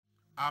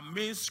Our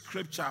main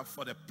scripture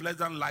for the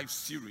Pleasant Life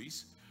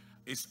series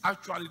is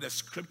actually the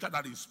scripture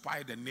that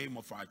inspired the name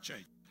of our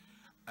church.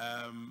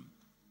 The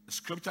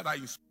scripture that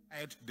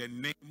inspired the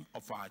name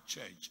of our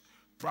church.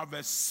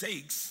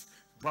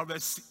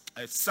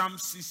 Psalm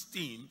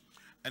 16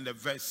 and the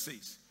verse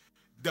 6.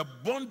 The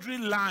boundary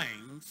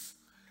lines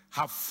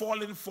have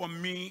fallen for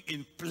me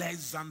in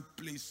pleasant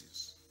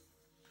places.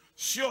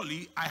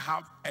 Surely I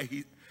have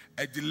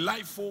a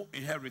delightful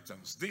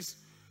inheritance.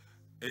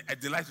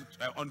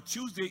 On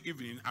Tuesday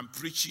evening, I'm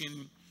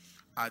preaching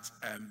at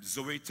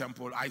Zoe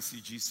Temple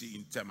ICGC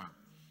in Tema.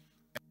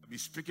 I'll be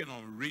speaking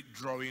on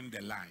redrawing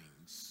the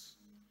lines.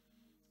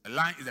 A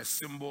line is a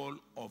symbol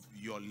of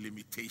your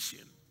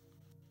limitation.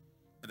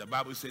 And the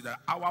Bible says that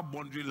our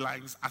boundary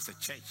lines as a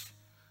church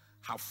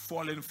have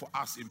fallen for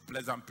us in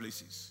pleasant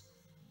places.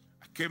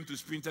 I came to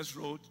Sprinters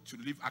Road to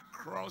live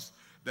across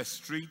the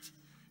street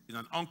in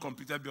an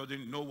uncompleted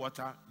building, no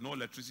water, no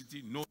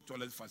electricity, no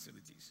toilet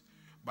facilities.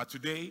 But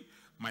today,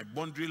 my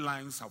boundary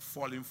lines have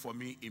fallen for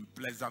me in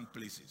pleasant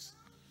places.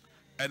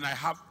 And I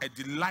have a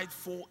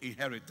delightful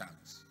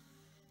inheritance.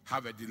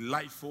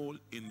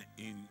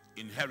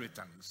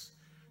 Inheritance.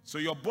 So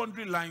your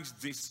boundary lines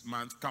this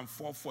month can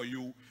fall for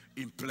you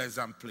in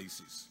pleasant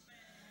places.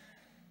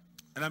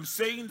 And I'm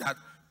saying that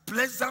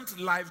pleasant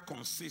life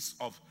consists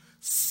of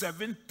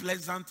 7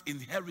 pleasant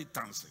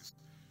inheritances.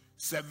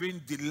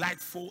 7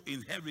 delightful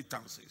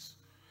inheritances.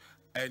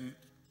 And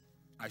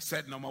I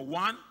said, number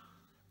 1,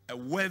 a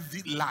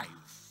worthy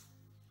life.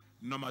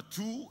 Number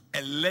 2,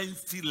 a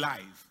lengthy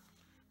life.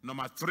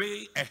 Number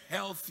 3, a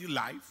healthy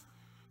life.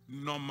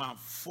 Number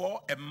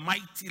 4, a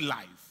mighty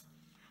life.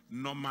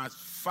 Number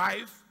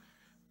 5,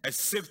 a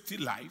safety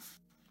life.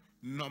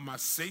 Number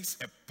 6,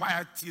 a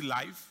piety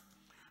life.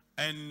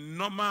 And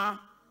number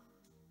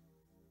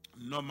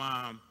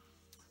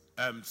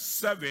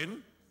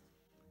 7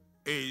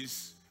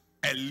 is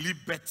a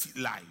liberty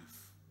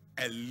life.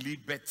 A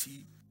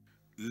liberty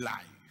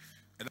life.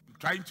 And I'm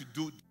trying to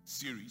do this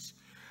series.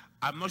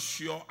 I'm not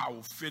sure I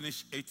will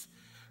finish it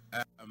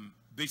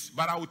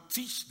but I will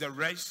teach the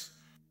rest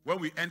when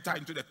we enter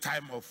into the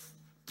time of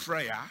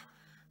prayer.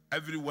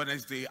 Every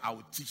Wednesday I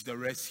will teach the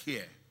rest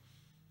here.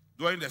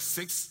 During the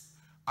 6th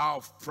hour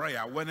of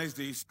prayer,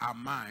 Wednesdays are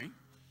mine.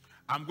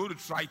 I'm going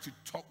to try to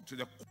talk to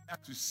the choir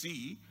to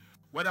see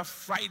whether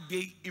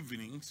Friday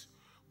evenings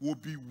will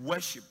be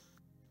worship.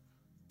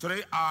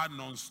 3-hour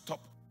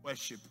non-stop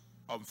worship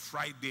on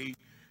Friday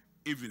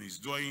evenings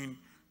during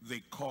the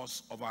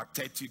course of our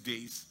 30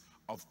 days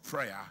of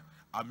prayer.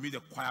 I'll meet the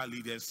choir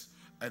leaders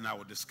and I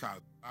will discuss.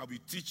 I'll be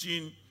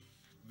teaching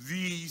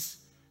these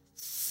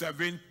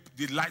 7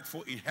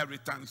 delightful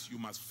inheritance you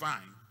must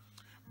find.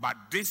 But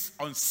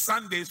on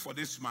Sundays for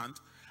this month,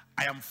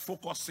 I am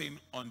focusing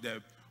on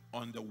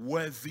the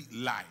worthy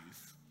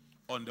life.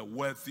 On the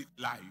worthy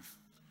life.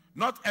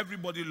 Not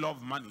everybody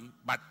loves money,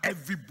 but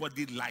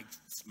everybody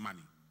likes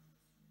money.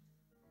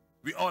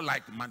 We all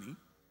like money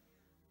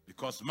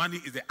because money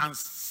is the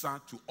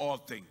answer to all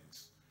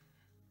things.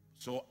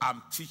 So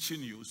I'm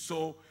teaching you.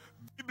 So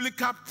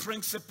biblical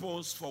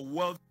principles for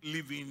wealth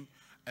living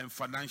and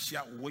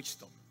financial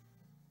wisdom.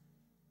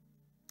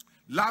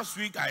 Last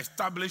week I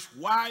established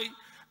why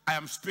I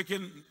am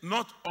speaking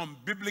not on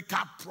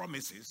biblical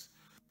promises,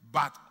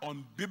 but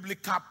on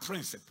biblical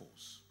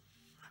principles.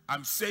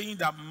 I'm saying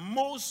that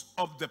most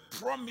of the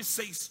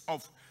promises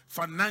of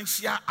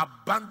financial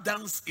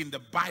abundance in the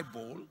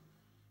Bible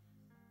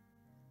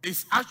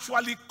is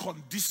actually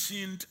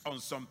conditioned on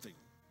something.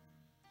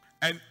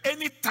 And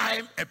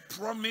anytime a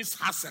promise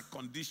has a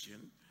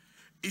condition,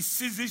 it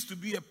ceases to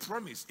be a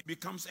promise. It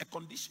becomes a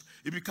condition.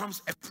 It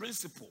becomes a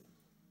principle.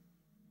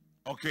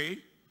 Okay?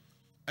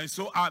 And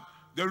so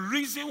the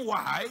reason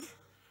why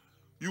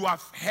you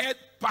have heard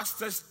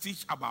pastors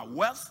teach about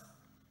wealth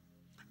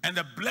and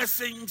the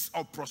blessings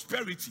of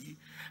prosperity,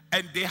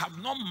 and they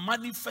have not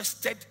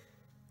manifested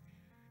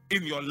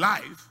in your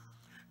life,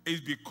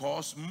 is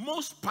because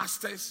most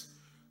pastors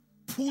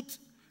put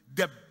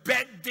the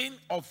burden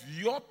of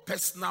your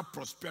personal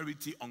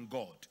prosperity on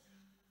God.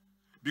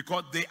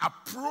 Because they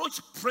approach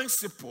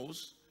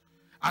principles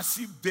as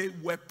if they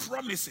were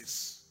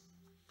promises.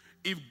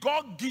 If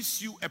God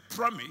gives you a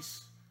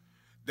promise,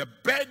 the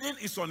burden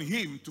is on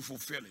him to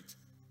fulfill it.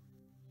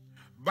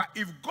 But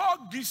if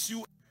God gives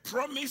you a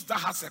promise that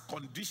has a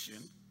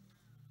condition,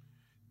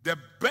 the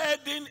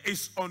burden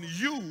is on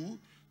you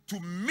to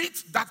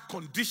meet that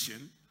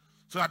condition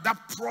so that that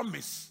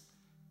promise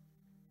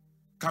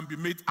can be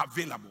made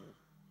available.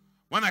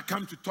 When I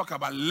come to talk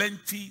about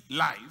lengthy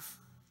life,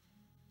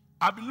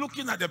 I'll be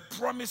looking at the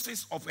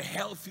promises of a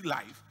healthy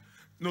life.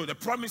 No, the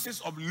promises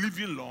of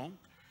living long.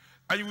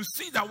 And you will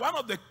see that one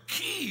of the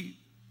key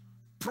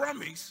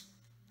promise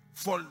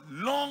for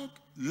long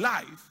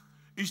life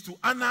is to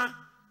honor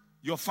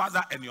your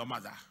father and your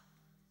mother.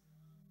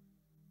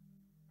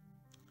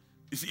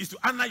 Is to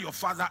honor your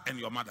father and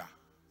your mother.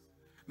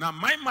 Now,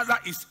 my mother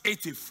is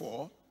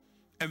 84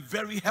 and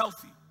very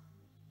healthy.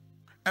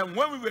 And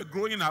when we were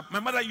growing up, my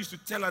mother used to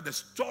tell her the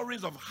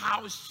stories of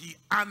how she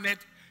honored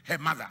her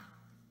mother.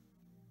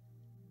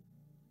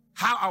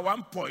 how at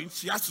one point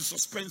she has to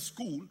suspend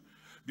school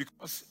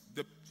because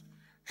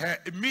her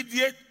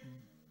immediate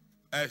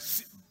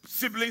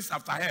siblings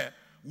after her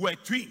were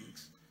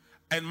twins.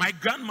 And my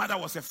grandmother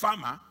was a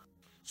farmer,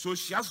 so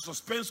she has to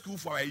suspend school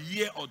for a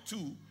year or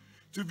two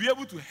to be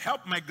able to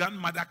help my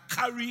grandmother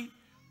carry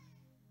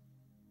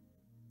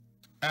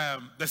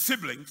the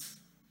siblings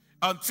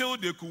until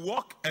they could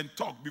walk and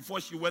talk before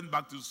she went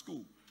back to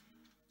school.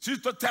 She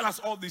used to tell us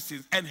all these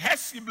things, and her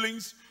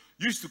siblings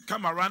used to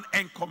come around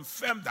and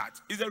confirm that.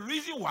 It's the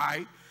reason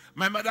why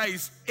my mother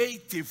is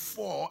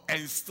 84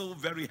 and still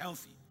very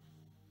healthy.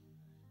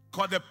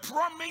 Because the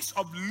promise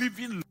of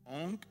living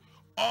long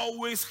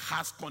always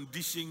has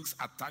conditions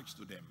attached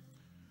to them.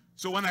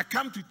 So when I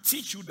come to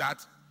teach you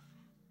that,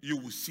 you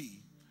will see.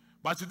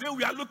 But today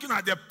we are looking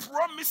at the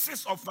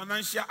promises of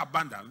financial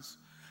abundance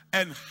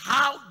and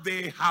how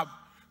they have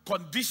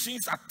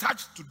conditions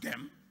attached to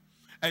them,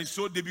 and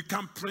so they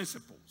become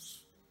principles.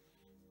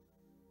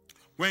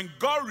 When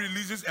God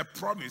releases a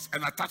promise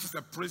and attaches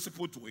a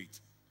principle to it,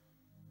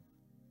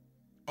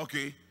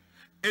 okay,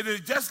 it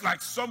is just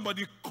like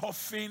somebody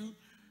coughing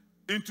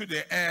into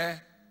the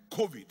air,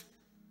 COVID.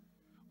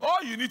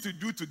 All you need to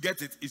do to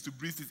get it is to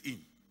breathe it in.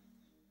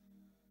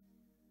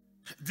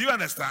 Do you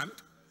understand?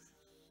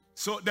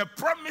 So the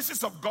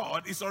promises of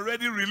God is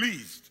already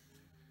released.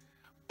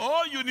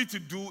 All you need to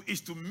do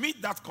is to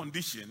meet that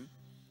condition,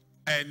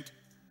 and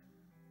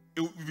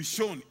it will be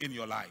shown in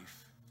your life.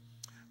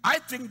 I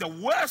think the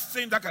worst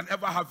thing that can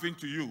ever happen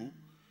to you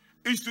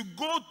is to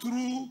go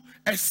through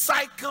a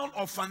cycle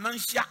of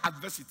financial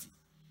adversity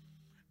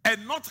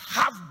and not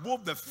have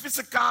both the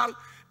physical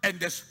and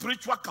the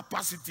spiritual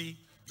capacity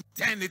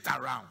to turn it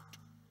around.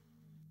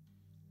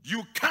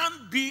 You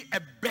can't be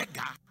a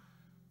beggar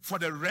for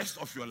the rest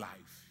of your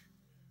life.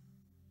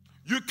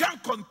 You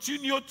can't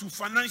continue to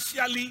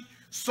financially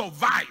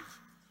survive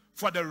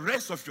for the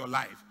rest of your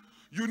life.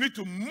 You need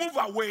to move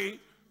away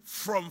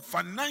from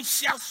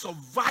financial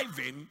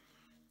surviving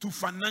to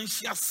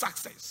financial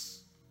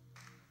success.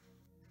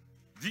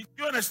 Do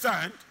you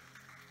understand?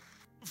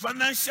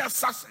 Financial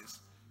success.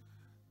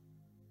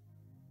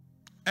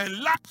 And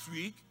last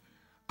week,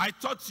 I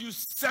taught you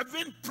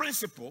 7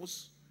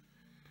 principles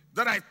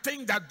that I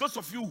think that those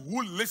of you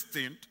who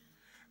listened,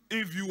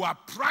 if you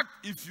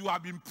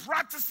have been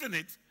practicing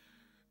it,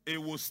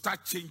 it will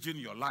start changing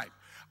your life.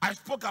 I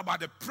spoke about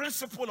the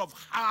principle of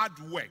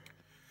hard work.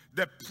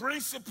 The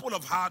principle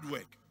of hard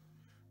work.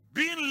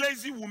 Being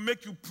lazy will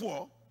make you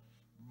poor,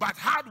 but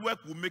hard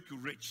work will make you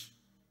rich.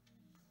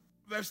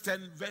 Verse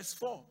 10, verse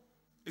 4.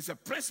 It's a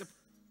principle.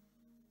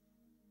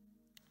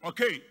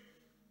 Okay.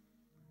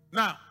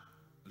 Now,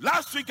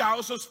 last week I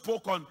also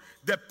spoke on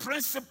the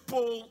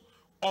principle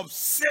of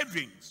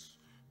savings.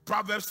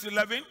 Proverbs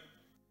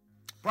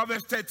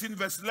 13,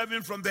 verse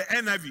 11 from the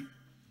NIV.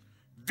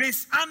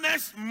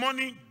 Dishonest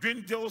money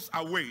dwindles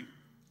away.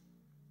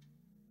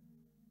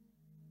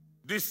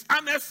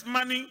 Dishonest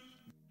money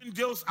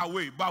dwindles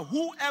away. But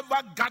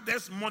whoever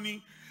gathers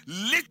money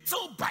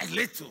little by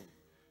little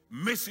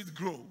makes it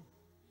grow.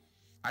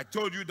 I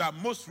told you that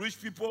most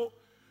rich people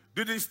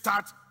didn't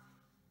start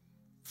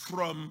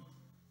from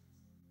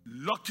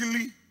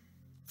luckily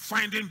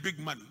finding big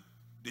money.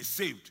 They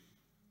saved.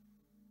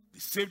 They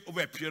saved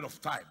over a period of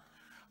time.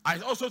 I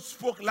also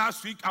spoke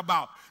last week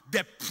about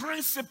the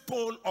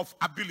principle of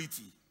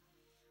ability.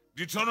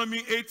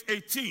 Deuteronomy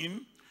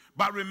 8:18.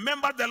 But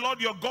remember the Lord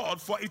your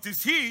God, for it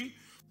is He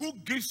who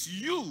gives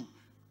you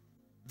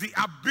the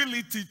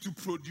ability to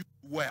produce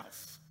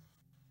wealth.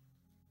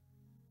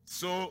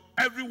 So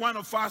every one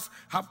of us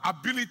have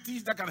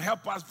abilities that can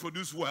help us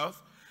produce wealth.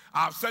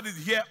 I've said it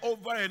here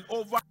over and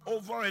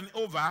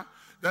over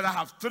that I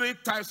have 3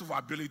 types of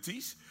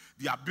abilities.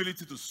 The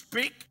ability to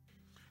speak.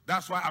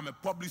 That's why I'm a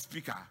public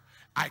speaker.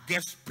 I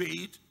get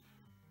paid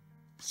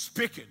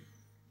speaking.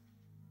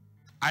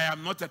 I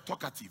am not a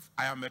talkative.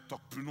 I am a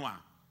talkpreneur.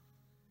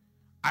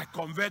 I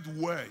convert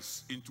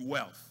words into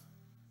wealth.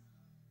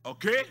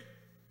 Okay?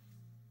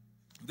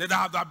 Then I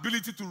have the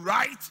ability to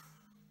write.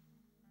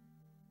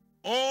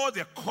 All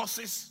the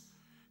courses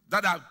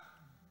that are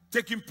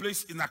taking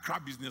place in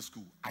Accra Business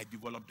School, I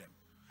developed them.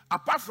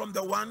 Apart from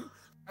the one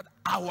that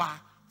our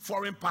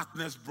foreign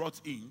partners brought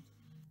in,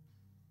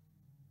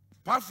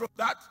 apart from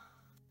that,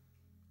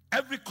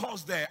 every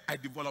course there, I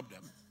developed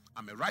them.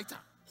 I'm a writer.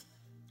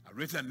 I've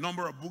written a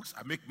number of books.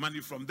 I make money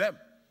from them.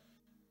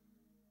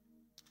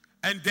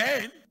 And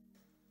then,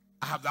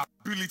 I have the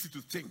ability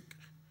to think.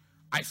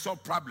 I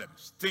solve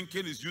problems.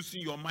 Thinking is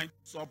using your mind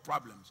to solve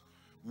problems.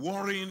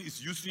 Worrying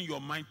is using your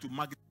mind to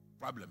magnify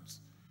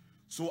problems.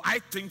 So I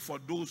think for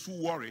those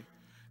who worry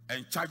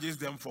and charges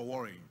them for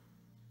worrying.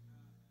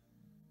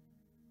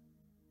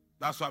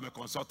 That's why I'm a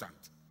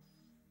consultant.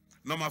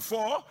 Number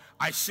 4,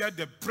 I share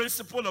the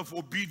principle of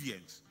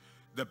obedience.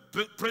 The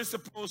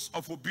principles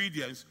of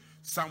obedience,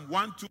 Psalm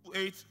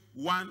 128,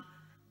 1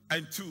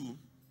 and 2.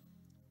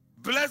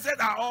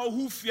 Blessed are all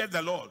who fear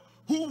the Lord,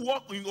 who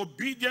walk in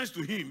obedience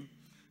to Him.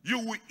 You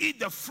will eat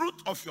the fruit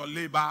of your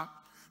labor.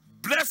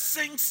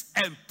 Blessings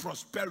and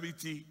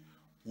prosperity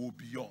will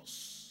be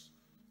yours.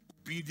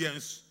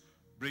 Obedience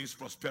brings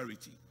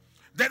prosperity.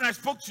 Then I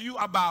spoke to you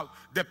about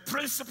the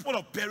principle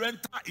of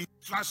parental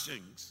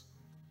instructions.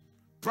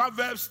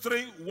 Proverbs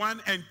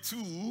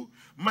 3:1-2.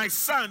 My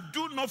son,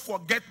 do not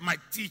forget my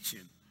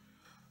teaching,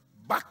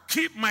 but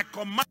keep my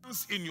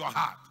commands in your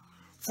heart,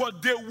 for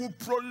they will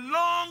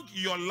prolong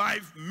your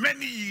life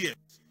many years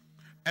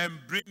and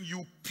bring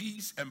you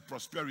peace and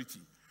prosperity.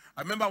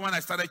 I remember when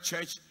I started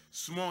church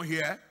small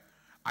here,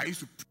 I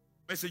used to preach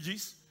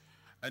messages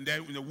and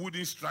then in a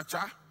wooden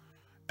structure.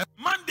 And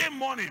Monday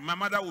morning, my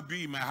mother would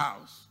be in my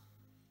house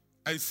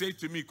and say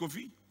to me,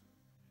 Kofi,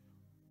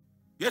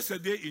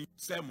 yesterday in your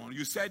sermon,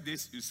 you said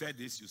this, you said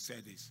this, you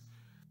said this.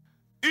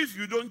 If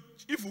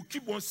you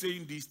keep on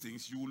saying these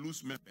things, you will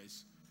lose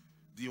members.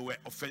 They were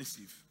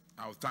offensive.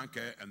 I'll thank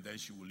her and then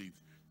she will leave.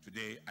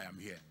 Today I am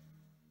here.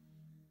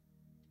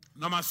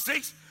 Number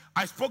 6,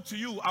 I spoke to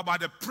you about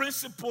the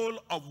principle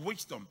of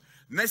wisdom.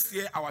 Next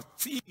year, our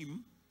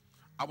theme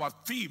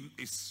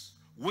is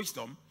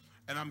wisdom,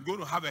 and I'm going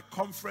to have a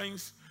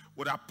conference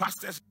with our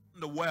pastors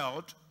in the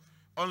world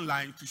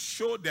online to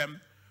show them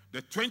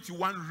the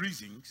 21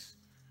 reasons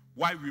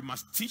why we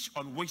must teach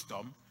on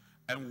wisdom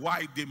and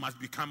why they must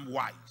become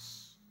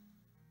wise.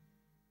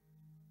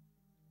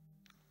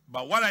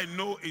 But what I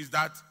know is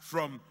that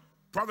from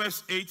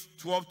Proverbs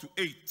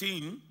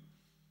 8:12-18,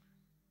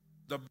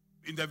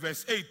 in the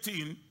verse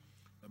 18,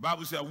 the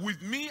Bible says,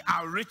 with me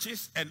are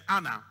riches and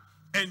honor,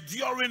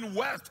 enduring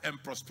wealth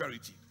and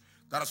prosperity.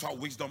 That is what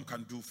wisdom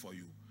can do for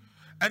you.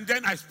 And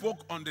then I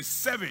spoke on the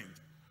 7th,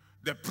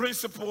 the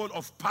principle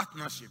of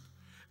partnership.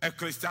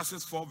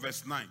 Ecclesiastes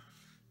 4:9.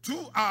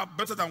 2 are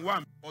better than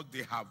 1 because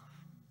they have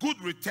good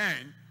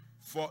return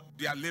for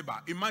their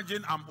labor.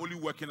 Imagine I'm only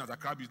working at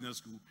Accra Business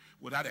School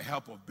without the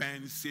help of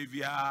Ben,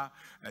 Xavier,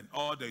 and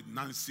all the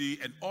Nancy,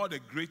 and all the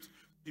great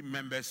team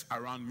members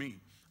around me.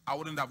 I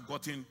wouldn't have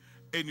gotten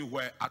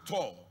anywhere at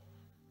all.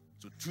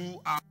 So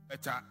 2 are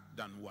better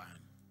than 1.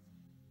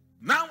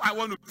 Now I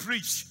want to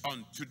preach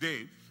on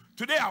today.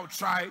 Today I'll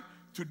try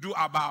to do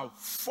about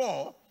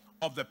 4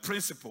 of the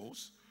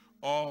principles,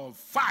 or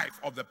 5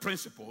 of the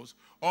principles,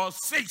 or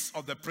 6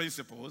 of the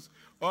principles,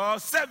 or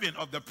 7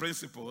 of the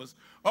principles,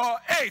 or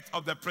 8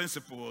 of the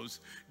principles,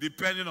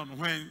 depending on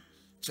when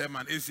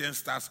Chairman ACN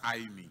starts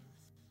eyeing me.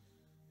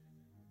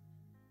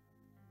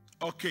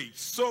 Okay,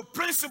 so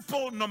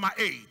principle number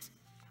 8.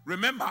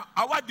 Remember,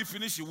 our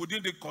definition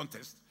within the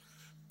context,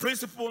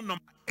 principle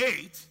number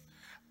 8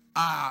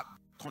 are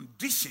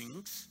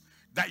conditions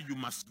that you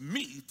must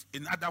meet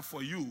in order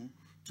for you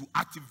to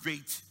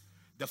activate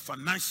the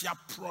financial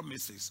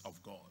promises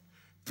of God.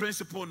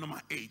 Principle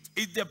number 8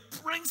 is the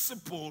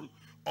principle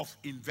of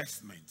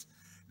investment.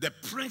 The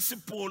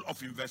principle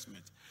of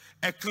investment.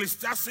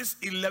 Ecclesiastes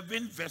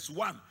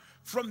 11:1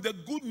 from the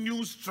Good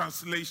News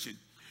Translation.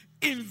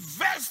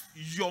 Invest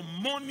your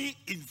money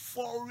in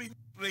foreign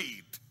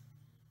trade,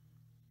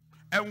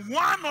 and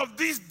one of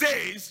these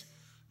days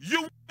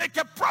you will make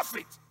a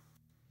profit.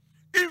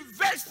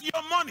 Invest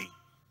your money,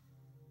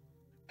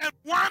 and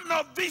one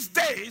of these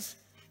days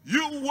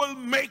you will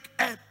make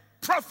a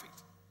profit.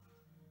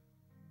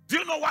 Do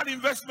you know what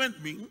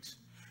investment means?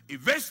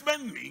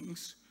 Investment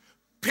means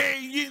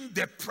paying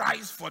the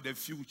price for the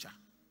future.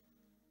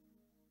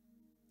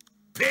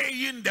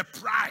 Paying the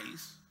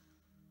price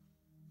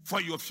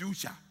for your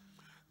future.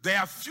 There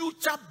are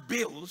future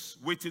bills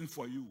waiting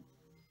for you.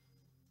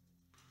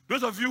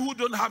 Those of you who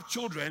don't have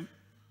children,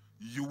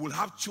 you will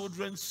have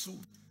children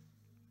soon.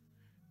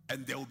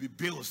 And there will be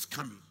bills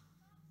coming.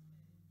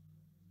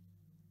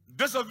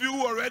 Those of you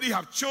who already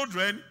have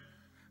children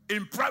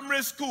in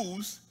primary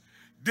schools,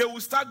 they will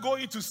start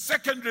going to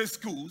secondary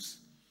schools.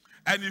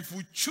 And if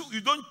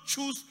you don't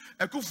choose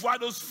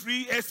Ekufuado's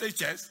free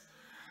SHS,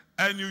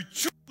 and you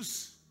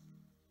choose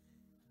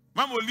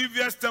Mama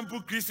Olivia's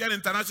Temple Christian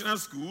International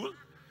School,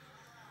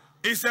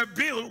 it's a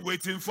bill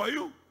waiting for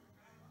you.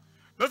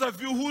 Those of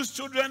you whose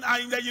children are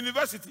in the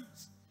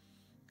universities,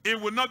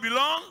 it will not be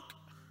long.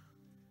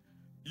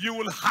 You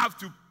will have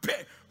to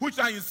pay, which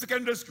are in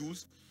secondary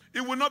schools,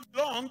 it will not be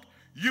long.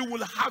 You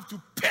will have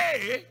to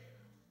pay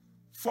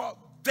for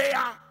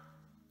their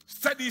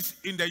studies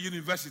in the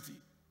university.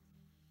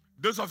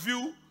 Those of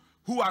you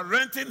who are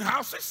renting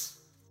houses,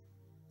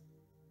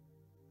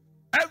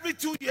 every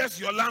 2 years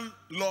your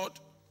landlord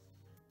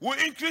will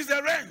increase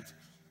the rent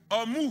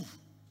or move.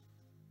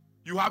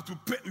 You have to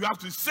pay, you have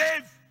to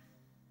save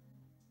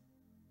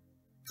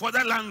for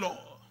the landlord.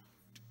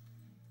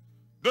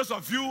 Those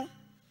of you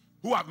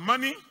who have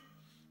money,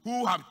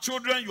 who have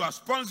children you are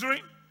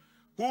sponsoring,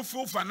 who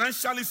feel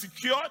financially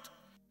secured,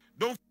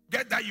 don't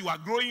forget that you are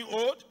growing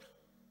old.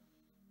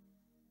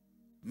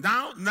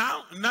 Now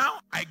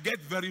I get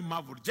very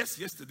marveled. Just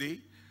yesterday,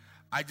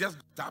 I just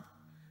got up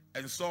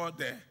and saw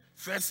the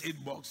first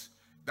aid box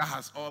that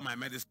has all my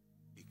medicine.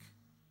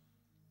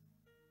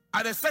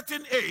 At a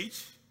certain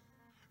age,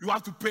 you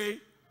have to pay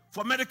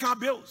for medical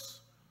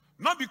bills.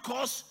 Not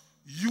because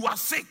you are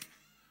sick,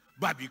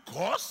 but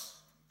because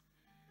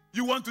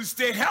you want to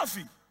stay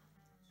healthy.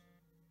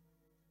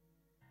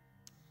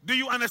 Do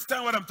you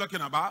understand what I'm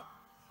talking about?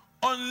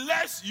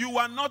 Unless you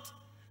are not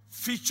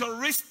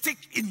futuristic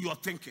in your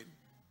thinking.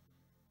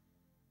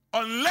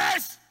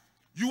 Unless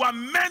you are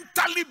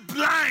mentally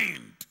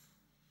blind,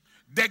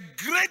 the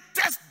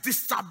greatest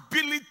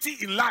disability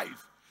in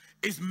life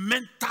is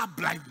mental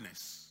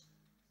blindness.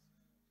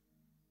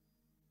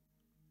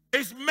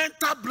 It's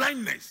mental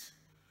blindness.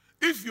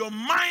 If your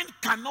mind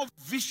cannot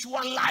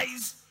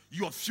visualize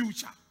your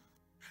future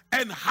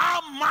and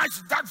how much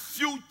that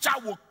future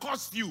will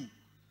cost you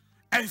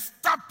and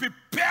start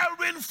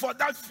preparing for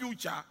that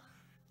future,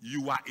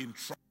 you are in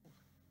trouble.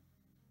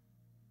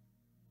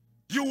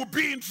 You will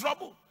be in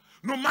trouble.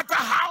 No matter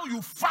how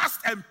you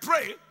fast and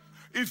pray,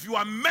 if you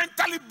are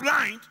mentally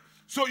blind,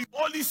 so you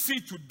only see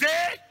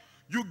today,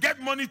 you get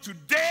money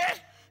today,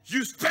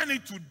 you spend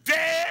it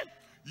today,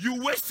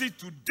 you waste it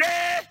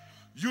today,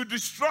 you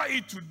destroy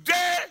it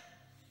today,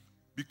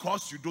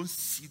 because you don't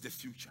see the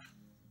future.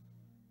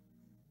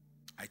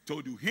 I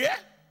told you here,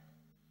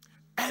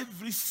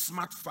 every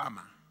smart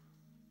farmer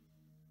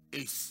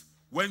is,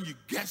 when he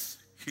gets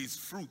his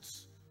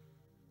fruits,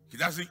 he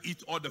doesn't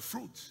eat all the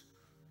fruits.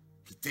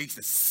 He takes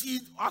the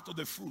seed out of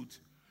the fruit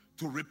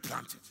to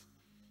replant it.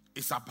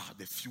 It's about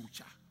the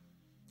future.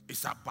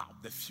 It's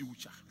about the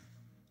future.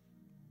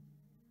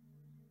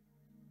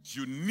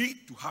 You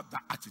need to have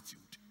that attitude.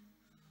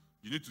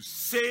 You need to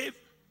save,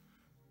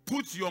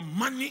 put your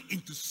money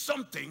into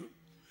something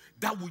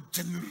that will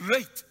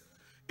generate.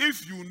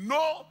 If you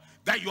know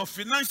that your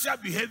financial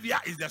behavior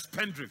is the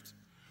spendthrift,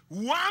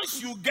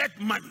 once you get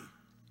money,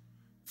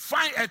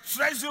 find a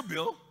treasury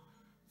bill,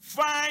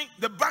 find,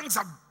 the banks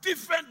have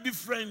different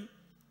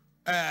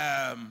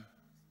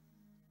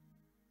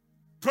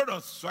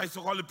products, so I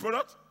call it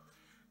product,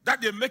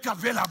 that they make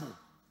available.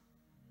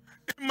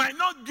 It might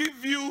not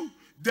give you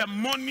the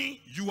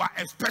money you are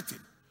expecting,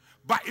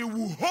 but it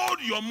will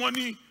hold your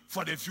money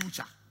for the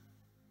future.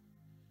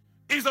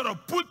 Instead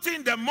of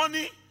putting the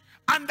money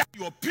under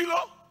your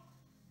pillow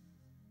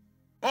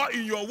or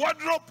in your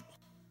wardrobe.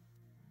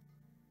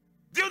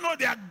 Do you know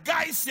there are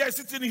guys here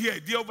sitting here,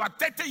 they're over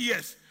 30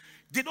 years,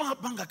 they don't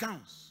have bank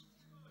accounts.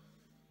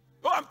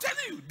 Oh, I'm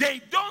telling you,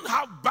 they don't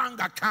have bank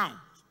accounts.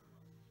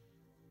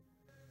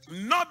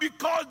 Not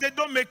because they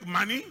don't make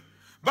money,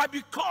 but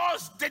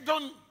because they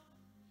don't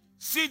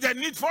see the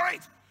need for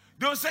it.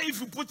 They'll say if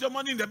you put your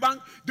money in the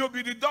bank, they'll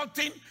be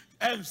deducting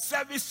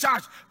service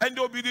charge, and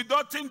they'll be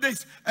deducting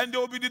this, and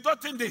they'll be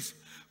deducting this.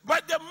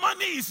 But the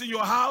money is in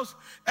your house,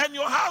 and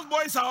your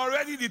houseboys are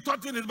already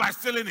deducting it by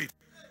stealing it.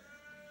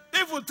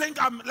 If you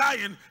think I'm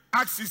lying,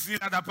 ask Sisi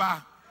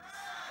Adapa.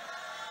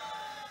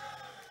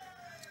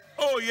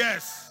 Oh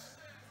yes,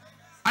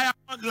 I am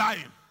not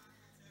lying.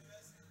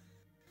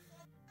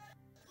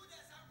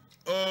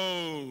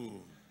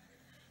 Oh,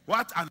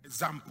 what an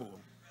example,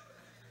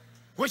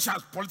 which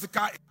has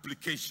political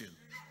implication,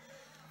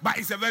 but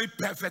it's a very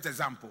perfect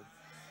example.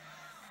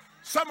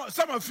 Some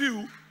of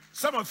you,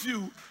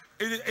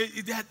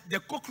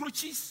 the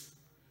cockroaches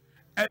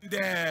and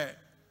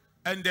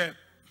the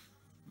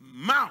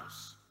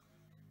mouse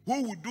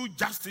who will do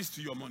justice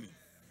to your money.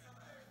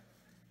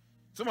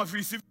 Some of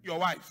you see your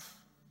wife,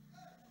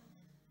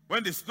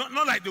 when they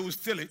not like they will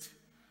steal it,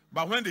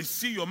 but when they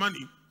see your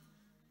money,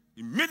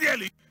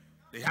 immediately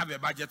they have a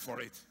budget for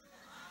it.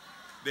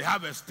 They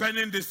have a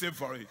spending discipline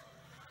for it.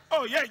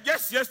 Oh yeah,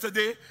 just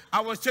yesterday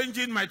I was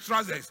changing my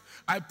trousers.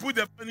 I put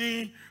the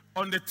money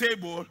on the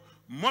table.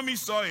 Mommy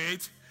saw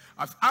it.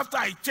 After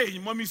I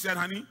changed, Mommy said,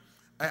 "Honey,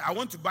 I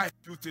want to buy a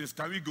few things.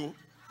 Can we go?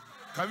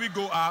 Can we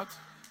go out?"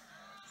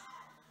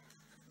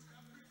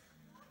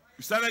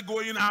 We started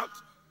going out.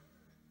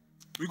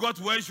 We got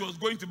to where she was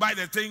going to buy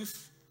the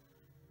things.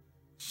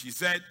 She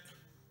said,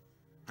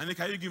 "Honey,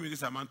 can you give me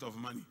this amount of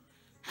money?"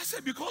 I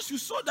said, "Because you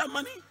saw that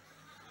money,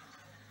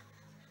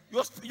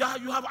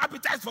 you have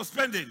appetite for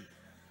spending."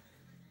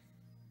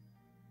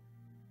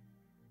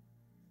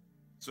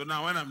 So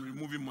now when I'm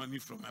removing money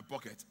from my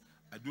pocket,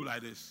 I do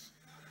like this.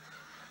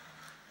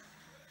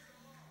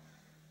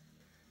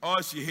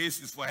 All she hates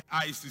is for her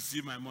eyes to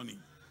see my money.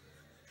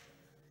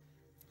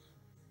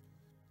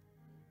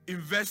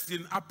 Invest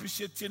in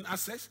appreciating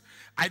assets.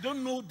 I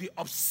don't know the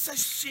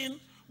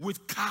obsession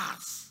with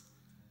cars.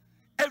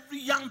 Every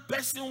young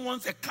person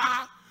wants a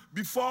car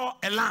before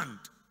a land.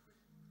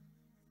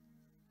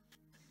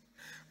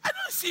 I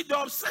don't see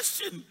the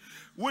obsession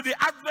with the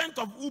advent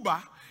of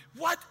Uber.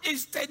 What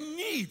is the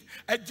need?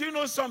 And do you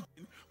know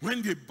something?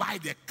 When they buy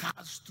their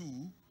cars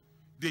too,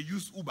 they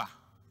use Uber.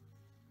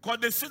 Because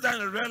they sit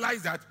down and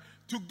realize that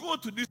to go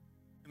to this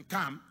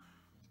camp,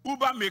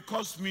 Uber may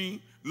cost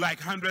me like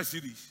 100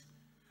 cedis.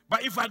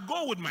 But if I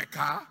go with my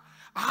car,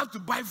 I have to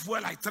buy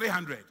fuel like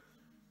 300.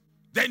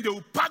 Then they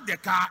will park their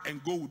car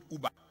and go with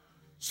Uber.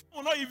 Some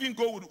will not even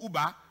go with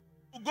Uber,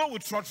 will go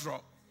with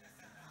Trotro.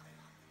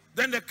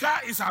 Then the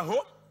car is at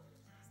home.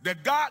 The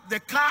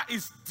car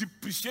is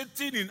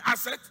depreciating in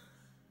asset.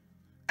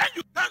 And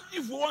you can't,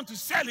 if you want to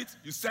sell it,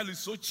 you sell it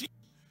so cheap.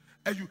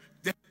 And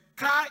the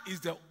car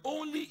is the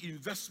only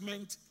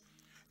investment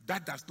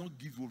that does not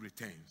give you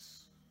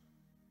returns.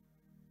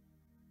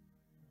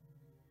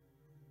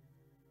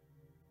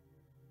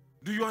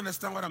 Do you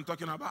understand what I'm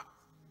talking about?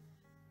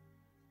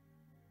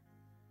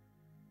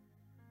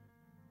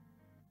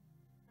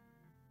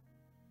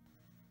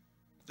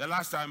 The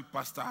last time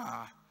Pastor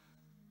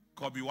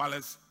Kobe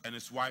Wallace and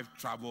his wife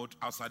traveled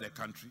outside the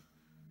country,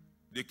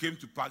 they came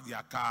to park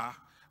their car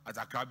at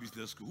Accra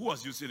Business School. Who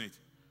was using it?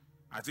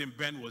 I think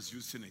Ben was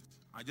using it.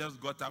 I just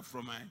got up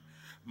from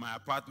my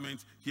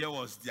apartment. Here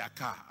was their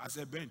car. I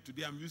said, Ben,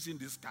 today I'm using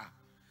this car.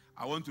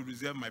 I want to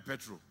reserve my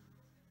petrol.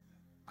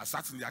 I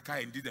sat in their car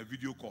and did a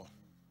video call.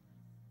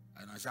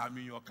 And I said, I'm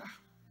in your car.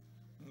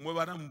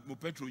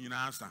 Petrol, you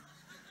answer.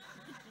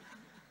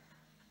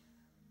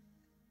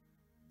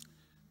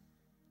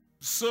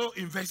 So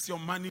invest your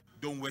money.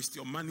 Don't waste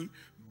your money.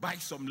 Buy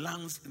some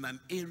lands in an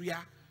area.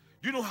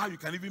 You know how you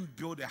can even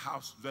build a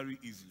house very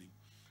easily.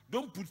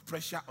 Don't put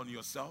pressure on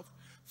yourself.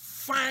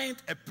 Find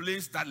a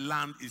place that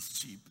land is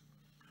cheap.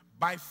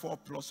 Buy 4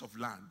 plots of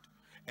land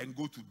and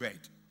go to bed.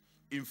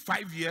 In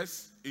 5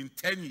 years, in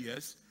 10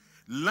 years,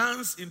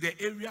 lands in the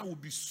area will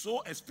be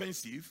so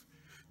expensive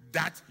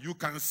that you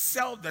can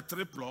sell the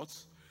 3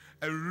 plots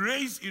and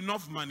raise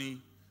enough money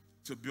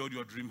to build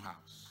your dream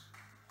house.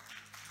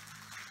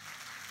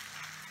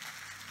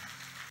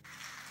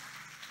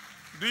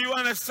 Do you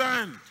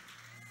understand?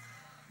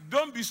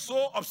 Don't be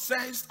so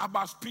obsessed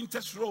about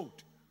Spintex Road.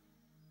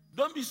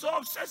 Don't be so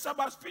obsessed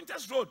about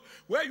Spintex Road,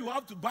 where you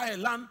have to buy a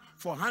land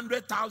for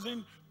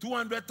 $100,000,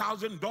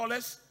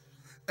 $200,000,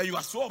 and you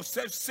are so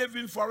obsessed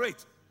saving for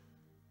it.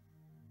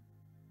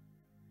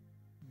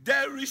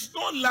 There is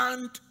no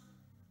land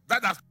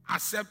that has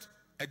accept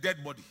a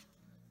dead body.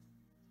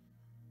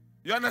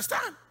 You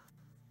understand?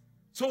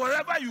 So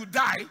wherever you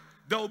die,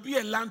 there will be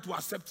a land to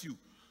accept you.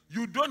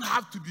 You don't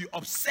have to be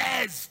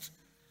obsessed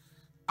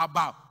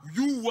about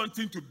you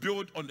wanting to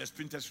build on the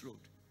Spintex Road.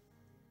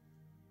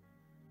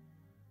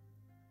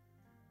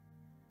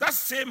 That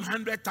same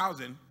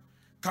 100,000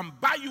 can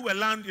buy you a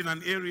land in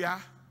an area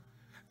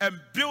and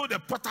build a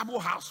portable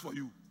house for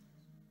you.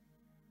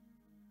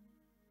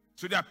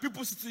 So there are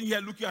people sitting here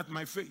looking at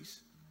my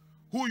face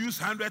who use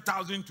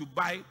 100,000 to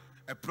buy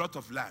a plot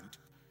of land.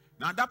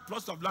 Now that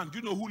plot of land, do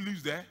you know who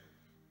lives there?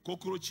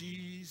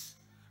 Cockroaches,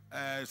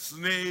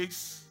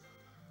 snakes,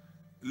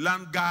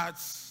 land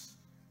guards,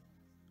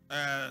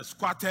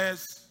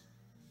 squatters.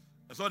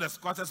 So the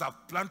squatters have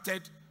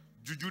planted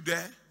juju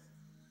there.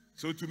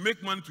 So to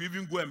make money to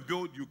even go and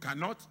build, you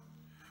cannot.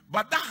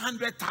 But that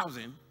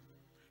 100,000,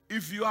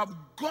 if you have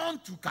gone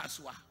to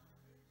Kaswa,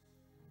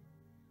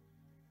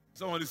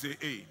 somebody say,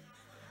 hey.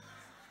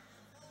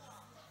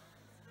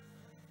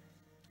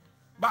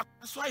 But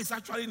Kaswa is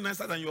actually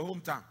nicer than your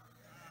hometown.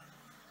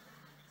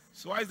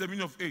 So why is the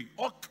meaning of A?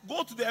 Or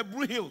go to the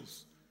Ebru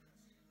Hills.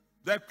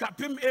 The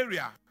Kapim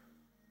area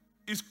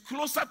is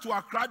closer to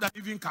Accra than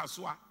even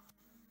Kaswa.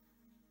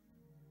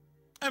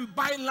 And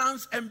buy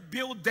lands and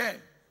build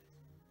there.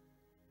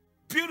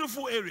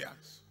 Beautiful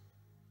areas.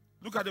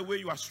 Look at the way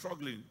you are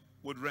struggling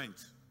with rent.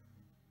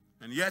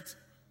 And yet,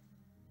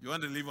 you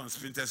want to live on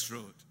Spintex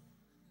Road.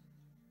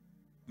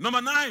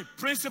 Number 9,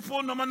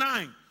 principle number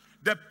 9.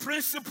 The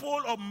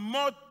principle of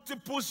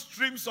multiple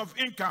streams of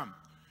income.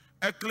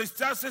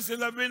 Ecclesiastes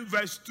 11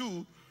 verse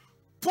 2.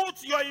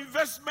 Put your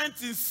investment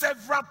in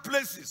several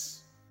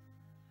places.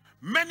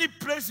 Many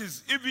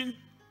places even,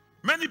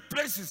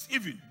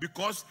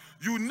 because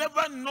you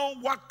never know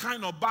what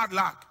kind of bad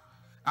luck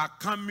are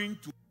coming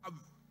to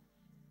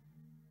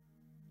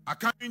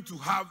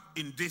have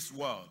in this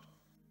world.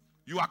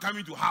 You are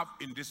coming to have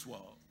in this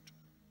world.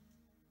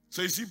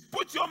 So you see,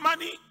 put your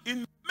money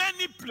in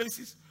many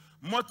places,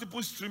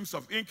 multiple streams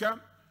of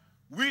income.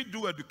 We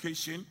do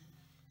education.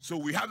 So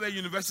we have a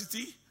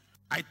university.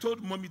 I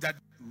told mommy that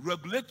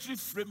regulatory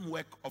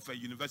framework of a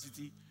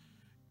university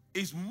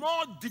is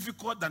more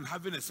difficult than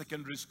having a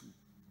secondary school.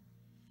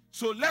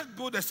 So let's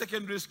build a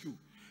secondary school.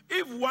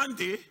 If one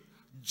day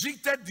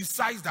GTED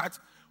decides that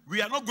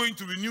we are not going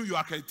to renew your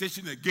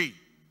accreditation again,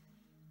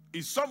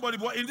 is somebody,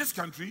 but in this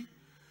country,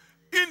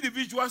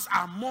 individuals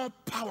are more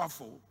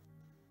powerful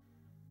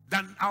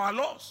than our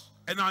laws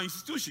and our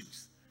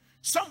institutions.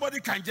 Somebody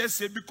can just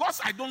say,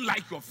 because I don't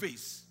like your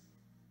face,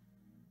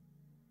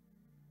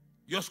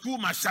 your school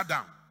must shut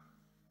down.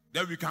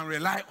 Then we can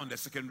rely on the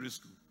secondary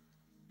school.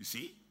 You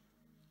see?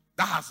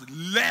 That has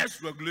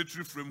less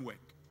regulatory framework.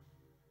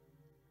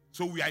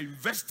 So we are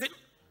investing.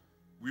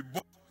 We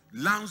bought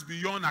lands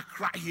beyond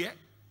Accra here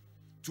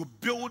to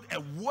build a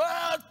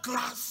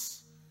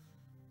world-class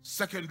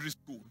secondary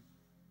school.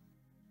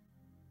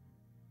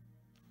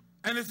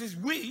 And it is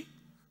we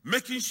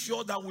making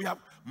sure that we have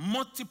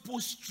multiple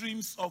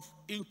streams of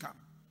income.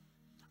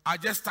 I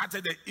just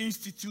started the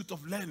Institute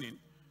of Learning,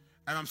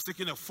 and I'm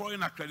seeking a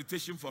foreign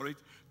accreditation for it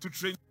to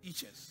train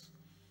teachers.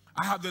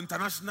 I have the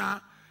International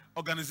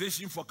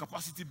Organization for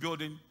Capacity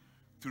Building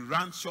to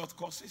run short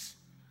courses.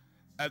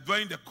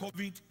 During the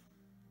COVID,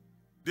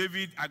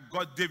 I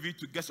got David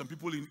to get some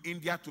people in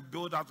India to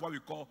build out what we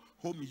call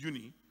Home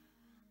Uni.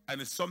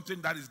 And it's something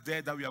that is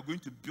there that we are going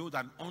to build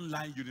an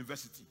online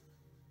university.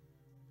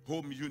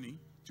 Home Uni,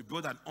 to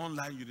build an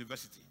online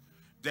university.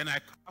 Then I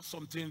have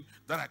something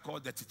that I call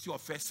the Pt.2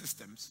 Affairs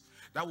Systems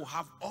that will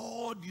have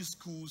all these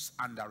schools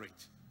under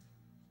it.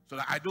 So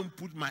that I don't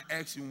put my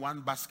eggs in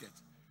one basket.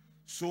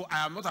 So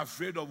I am not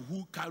afraid of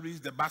who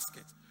carries the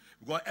basket.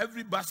 Because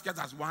every basket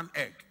has one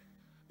egg.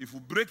 If you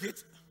break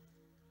it,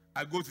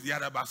 I go to the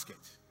other basket.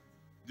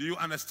 Do you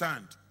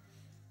understand?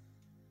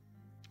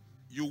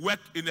 You work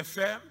in a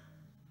firm,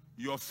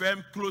 your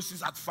firm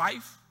closes at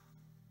 5,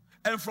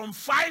 and from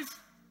 5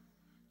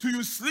 to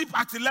you sleep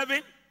at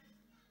 11,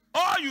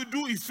 all you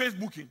do is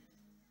Facebooking.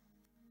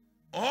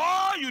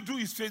 All you do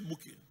is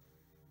Facebooking.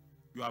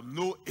 You have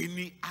no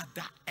any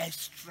other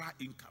extra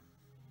income.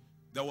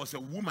 There was a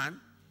woman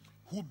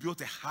who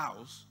built a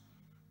house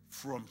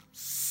from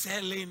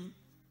selling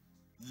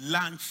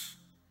lunch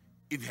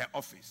in her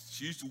office.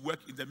 She used to work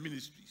in the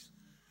ministries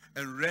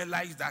and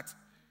realized that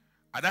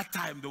at that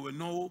time there were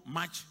no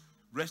much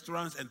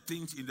restaurants and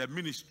things in the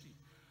ministry.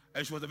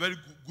 And she was a very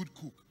good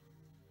cook.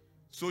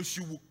 So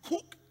she would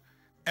cook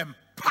and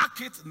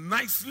pack it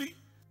nicely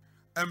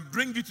and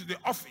bring it to the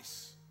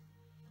office.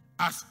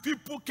 As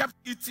people kept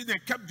eating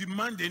and kept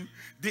demanding,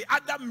 the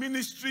other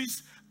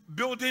ministries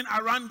building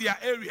around their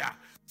area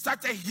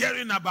started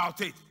hearing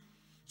about it.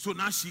 So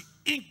now she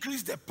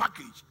increased the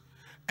package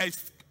and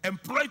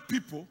employed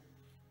people.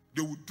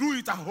 They would do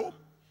it at home,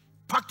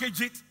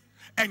 package it,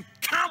 and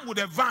come with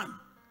a van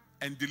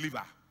and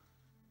deliver.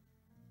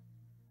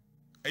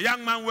 A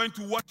young man went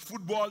to watch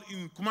football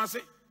in Kumasi.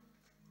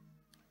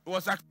 It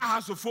was a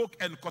house of folk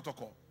and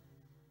Kotoko.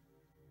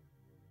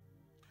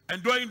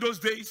 And during those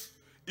days,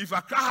 if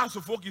a house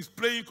of folk is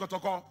playing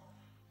Kotoko,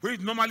 which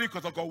normally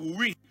Kotoko will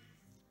win,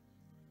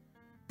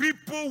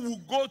 people will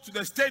go to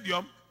the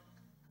stadium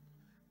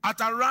at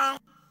around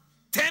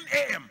 10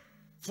 a.m.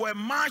 for a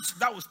match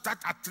that will start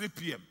at 3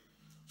 p.m.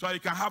 so you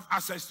can have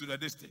access to the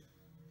distance.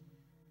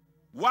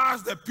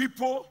 Whilst the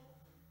people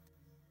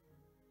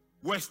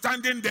were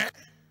standing there,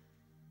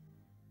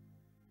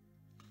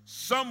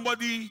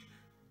 somebody,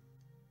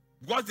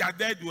 because they are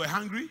there, they were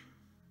hungry.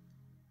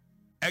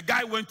 A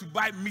guy went to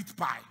buy meat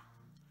pie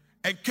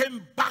and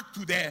came back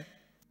to the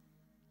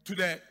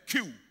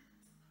queue.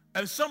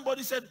 And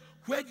somebody said,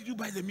 "Where did you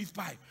buy the meat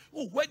pie?"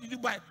 "Oh, where did you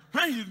buy?"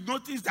 When he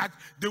noticed that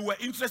they were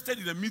interested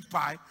in the meat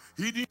pie,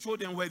 he didn't show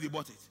them where they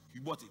bought it. He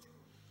bought it.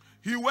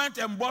 He went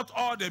and bought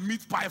all the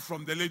meat pie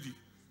from the lady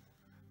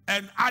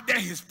and added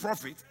his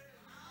profit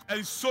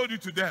and sold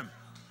it to them.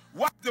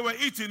 What they were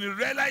eating, he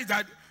realized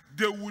that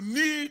they would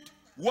need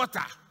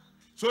water.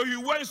 So he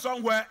went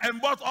somewhere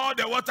and bought all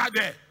the water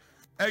there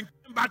and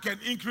came back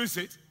and increased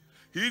it.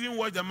 He didn't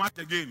watch the match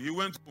again. He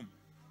went home.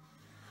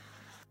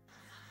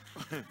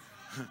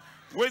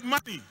 With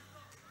money.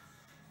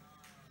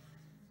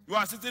 You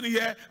are sitting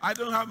here, I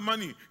don't have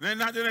money, then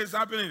nothing is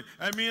happening.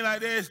 I mean, like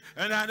this,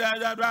 and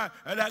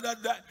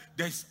that.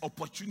 There's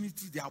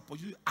opportunity, there are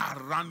opportunities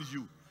around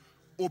you.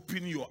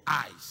 Open your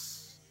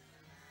eyes.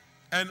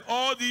 And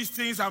all these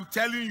things I'm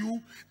telling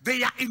you,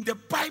 they are in the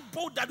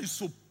Bible that is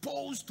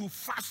supposed to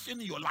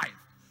fashion your life.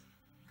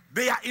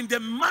 They are in the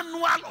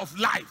manual of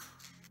life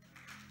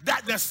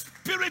that the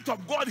Spirit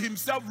of God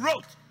himself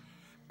wrote.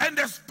 And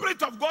the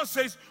Spirit of God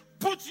says,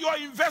 put your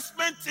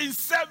investment in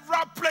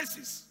several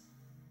places.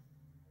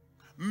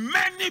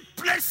 Many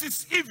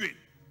places even.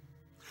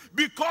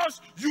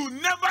 Because you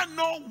never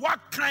know what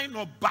kind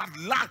of bad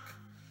luck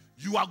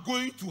you are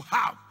going to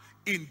have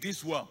in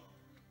this world.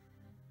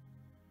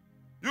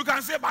 You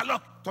can say bad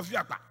luck.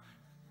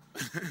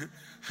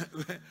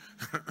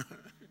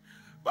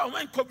 But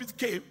when COVID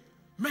came,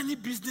 many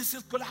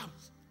businesses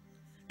collapsed,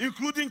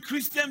 including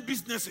Christian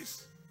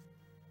businesses.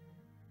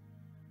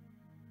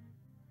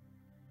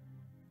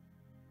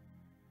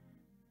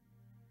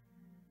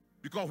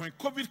 Because when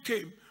COVID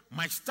came,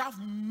 my staff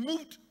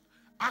moved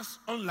us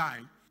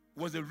online.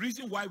 Was the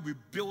reason why we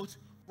built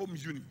Home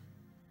Uni.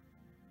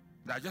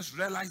 I just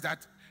realized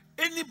that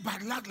any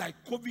bad luck like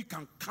COVID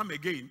can come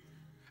again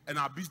and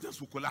our business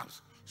will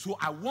collapse. So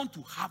I want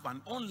to have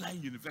an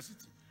online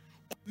university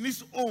on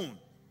its own.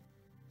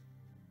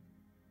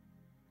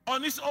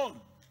 On its own.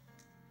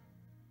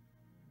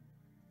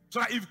 So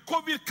that if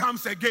COVID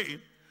comes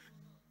again,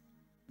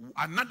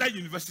 another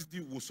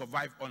university will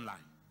survive online.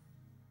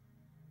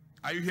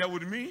 Are you here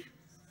with me?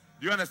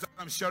 Do you understand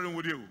what I'm sharing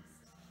with you?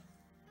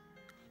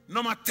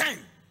 Number 10,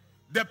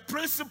 the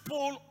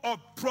principle of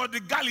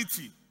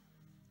prodigality.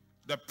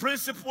 The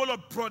principle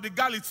of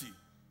prodigality.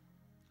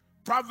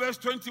 Proverbs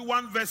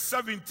 21 verse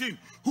 17.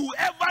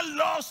 Whoever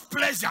loves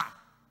pleasure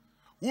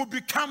will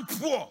become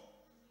poor.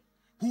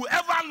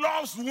 Whoever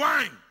loves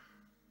wine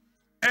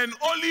and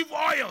olive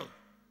oil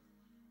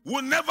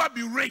will never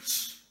be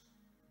rich.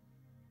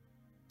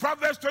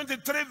 Proverbs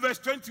 23 verse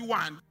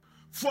 21.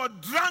 For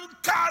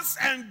drunkards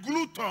and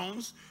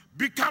gluttons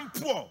become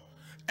poor,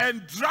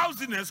 and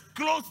drowsiness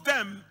clothes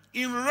them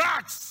in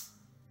rags.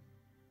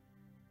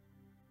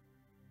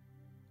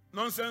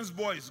 Nonsense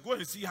boys, go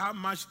and see how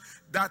much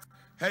that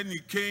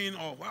Heineken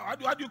or how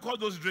do you call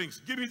those drinks?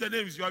 Give me the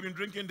names, you have been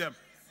drinking them.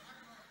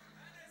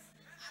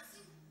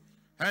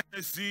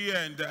 Hennessy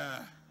and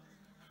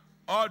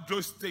all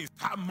those things,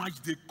 how much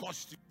they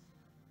cost you.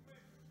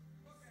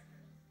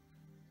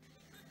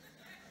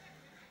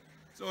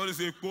 So they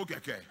say,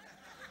 okay.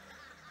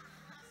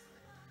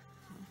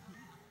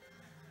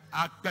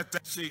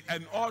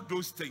 And all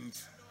those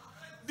things.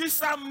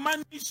 These are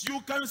monies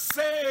you can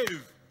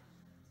save.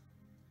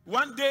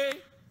 One day,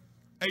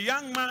 a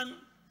young man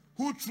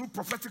who through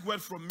prophetic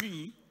word from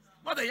me,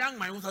 not a young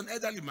man, he was an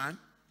elderly man,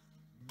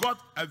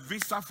 got a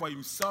visa for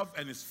himself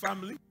and his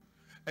family,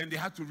 and they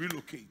had to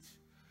relocate.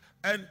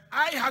 And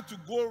I had to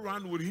go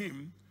around with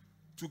him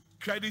to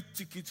credit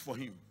tickets for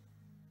him.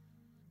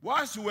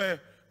 Whilst we were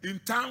in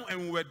town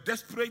and we were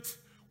desperate,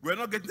 we were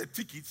not getting the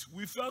tickets,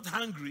 we felt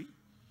hungry.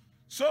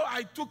 So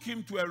I took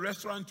him to a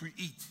restaurant to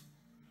eat.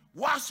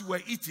 Whilst we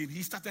were eating,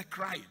 he started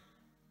crying.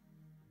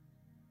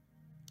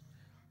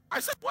 I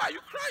said, why are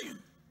you crying?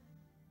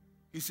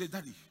 He said,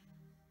 Daddy,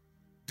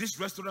 this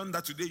restaurant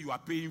that today you are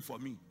paying for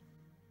me,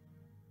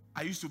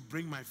 I used to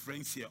bring my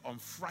friends here on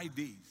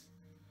Fridays.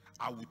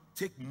 I would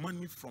take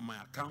money from my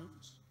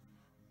accounts,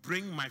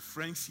 bring my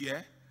friends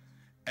here,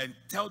 and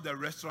tell the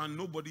restaurant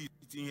nobody is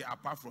eating here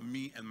apart from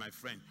me and my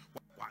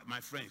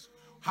friends.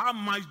 How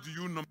much do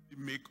you normally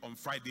make on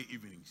Friday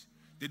evenings?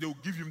 They will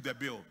give him the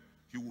bill.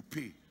 He will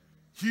pay.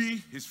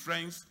 He, his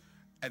friends,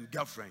 and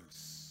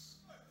girlfriends.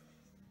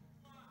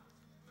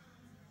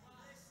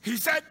 He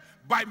said,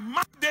 by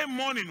Monday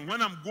morning,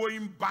 when I'm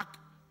going back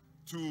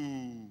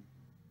to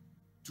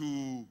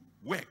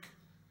work,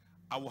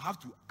 I will have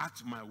to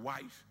ask my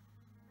wife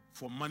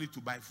for money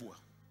to buy fuel.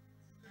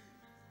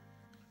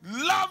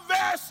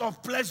 Lovers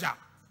of pleasure.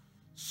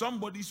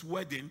 Somebody's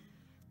wedding,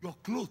 your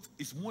clothes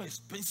is more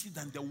expensive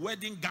than the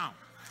wedding gown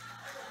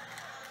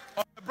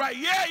of the bride.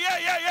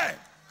 Yeah.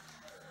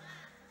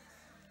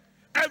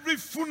 Every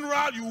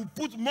funeral, you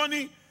put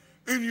money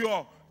in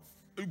you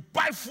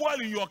buy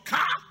fuel in your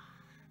car.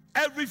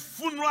 Every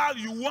funeral,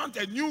 you want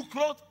a new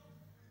cloth.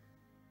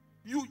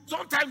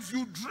 Sometimes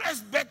you dress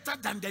better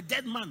than the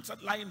dead man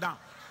lying down.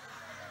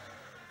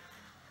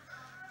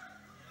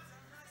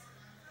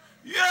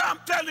 Yeah, I'm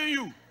telling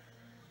you.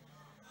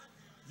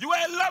 You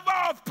are a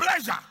lover of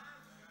pleasure.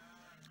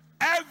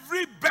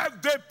 Every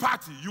birthday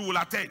party you will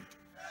attend,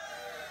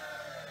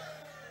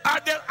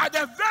 at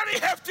a very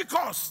hefty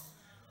cost.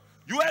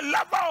 You are a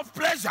lover of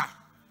pleasure.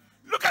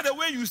 Look at the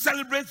way you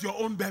celebrate your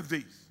own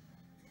birthdays.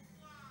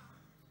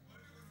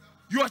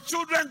 Your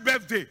children's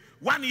birthday,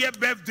 1 year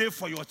birthday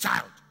for your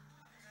child.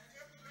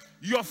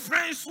 Your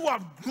friends who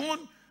have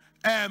grown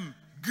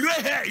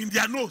gray hair in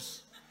their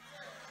nose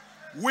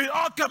will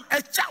all come.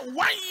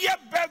 1 year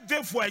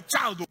birthday for a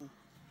child,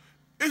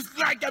 it's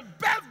like a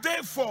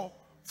birthday for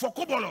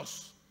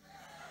Kobolos.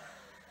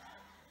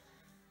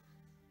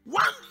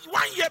 1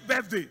 year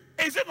birthday.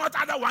 Is it not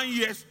other 1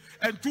 year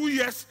and 2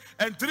 years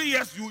and 3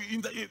 years you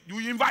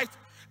invite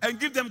and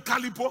give them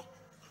calipo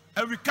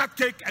and we cut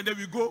cake and then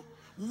we go?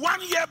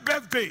 1 year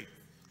birthday.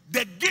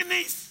 The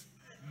Guinness,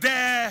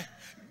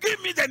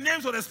 give me the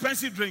names of the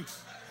expensive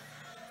drinks.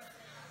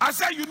 I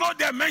said, you know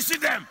them, mention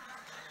them.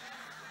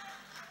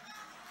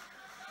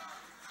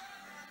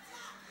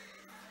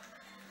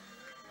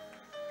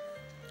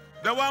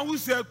 The one who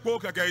said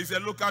poker is a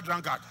local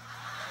drunkard.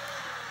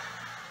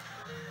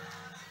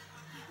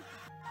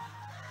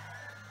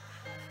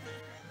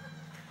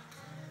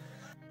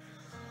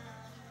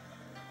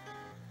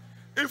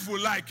 If you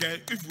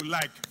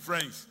like,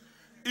 friends,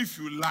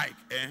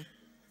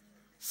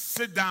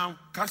 sit down,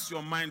 cast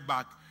your mind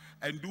back,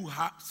 and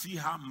see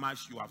how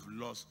much you have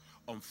lost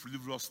on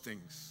frivolous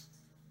things.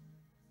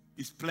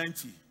 It's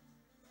plenty.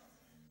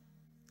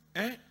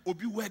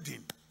 Obi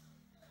wedding.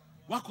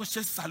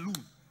 Wakoshe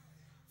saloon.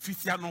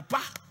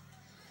 Fitianopa.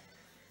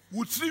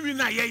 Wutri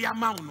na ye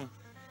yamauno.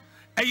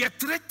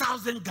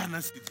 3,000 Ghana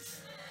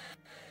cedis.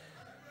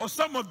 Or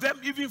some of them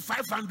even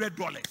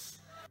 $500.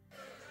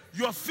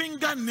 Your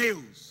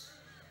fingernails.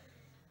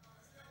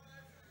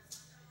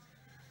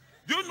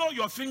 Do you know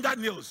your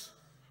fingernails?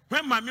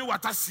 When Mami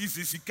Wata sees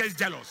it, she gets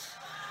jealous.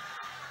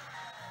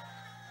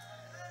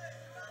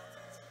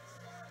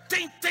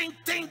 Ting, ting,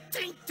 ting,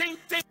 ting, ting,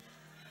 ting.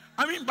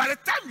 I mean, by the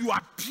time you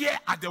appear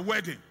at the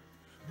wedding,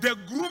 the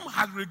groom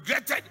has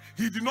regretted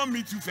he did not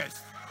meet you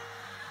first.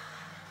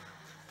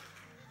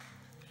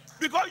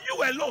 Because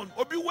you alone,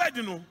 Obi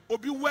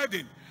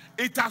wedding,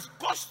 it has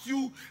cost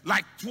you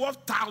like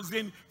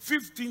 12,000,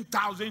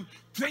 15,000,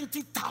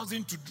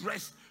 20,000 to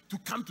dress to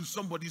come to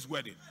somebody's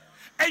wedding.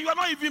 And you are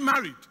not even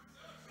married.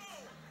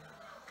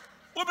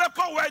 You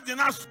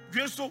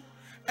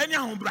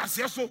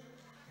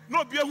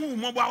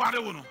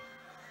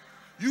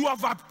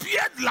have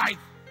appeared like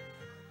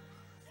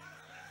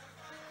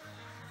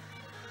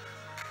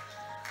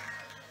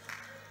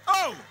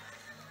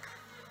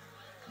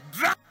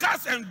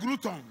drunkards and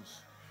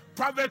gluttons.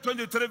 Proverbs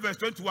 23 verse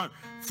 21.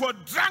 For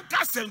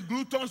drunkards and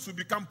gluttons to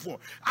become poor.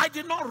 I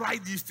did not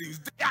write these things.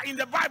 They are in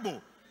the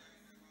Bible.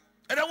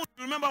 And I want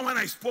to remember when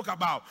I spoke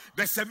about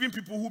the 7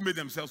 people who made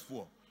themselves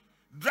poor.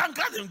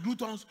 Drunkards and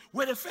gluttons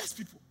were the first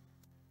people.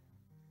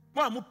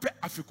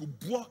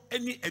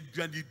 Any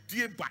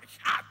by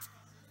heart.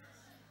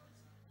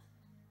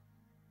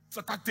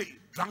 Saturday,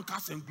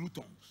 drunkards and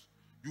gluttons.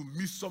 You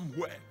meet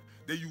somewhere,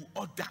 then you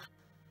order.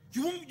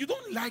 You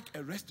don't like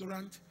a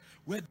restaurant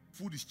where the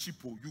food is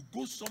cheaper. You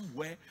go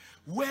somewhere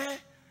where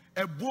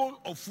a bowl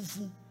of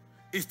fufu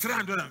is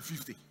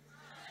 350.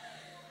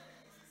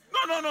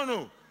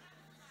 No.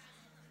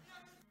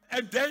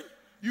 And then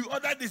you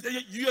order this, then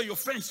you and your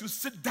friends, you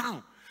sit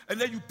down,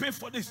 and then you pay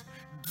for this.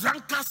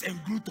 Drunkards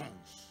and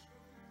gluttons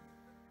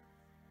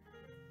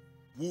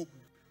will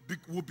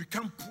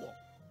become poor.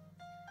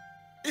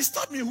 It's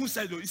not me who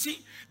said it. You see,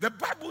 the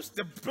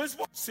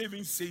principle of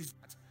saving says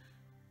that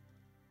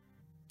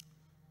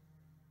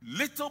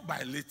little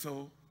by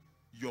little,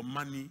 your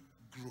money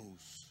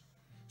grows.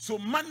 So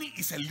money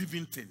is a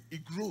living thing.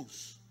 It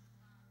grows.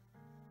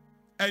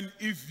 And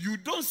if you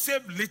don't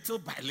save little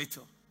by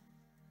little,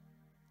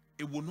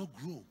 it will not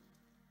grow.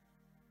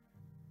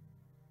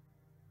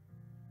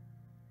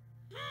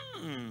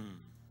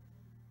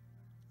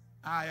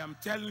 I am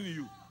telling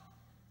you.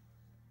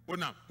 Well,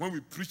 now, when we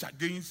preach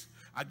against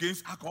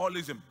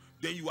alcoholism,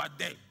 then you are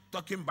there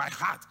talking by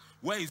heart.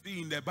 Where is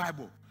he in the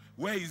Bible?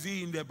 Where is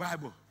he in the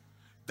Bible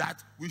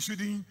that we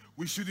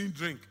shouldn't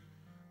drink?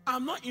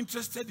 I'm not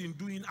interested in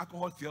doing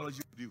alcohol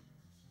theology with you.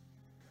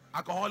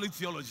 Alcoholic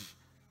theology.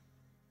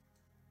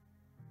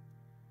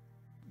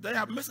 There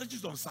are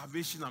messages on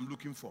salvation I'm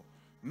looking for,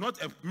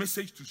 not a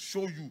message to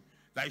show you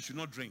that you should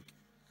not drink.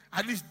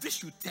 At least this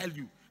should tell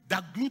you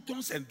that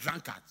gluttons and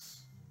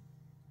drunkards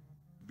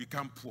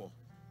become poor,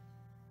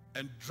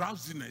 and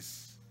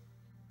drowsiness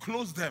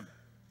clothes them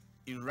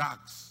in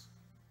rags.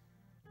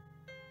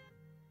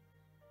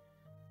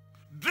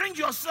 Drink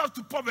yourself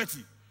to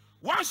poverty.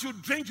 Once you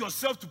drink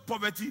yourself to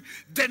poverty,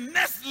 the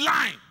next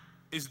line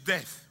is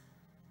death.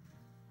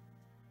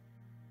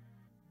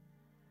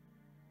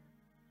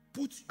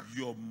 Put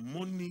your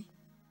money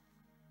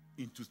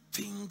into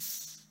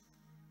things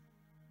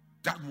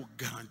that will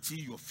guarantee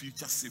your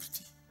future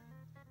safety.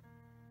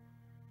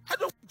 I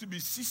don't want to be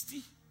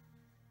 60,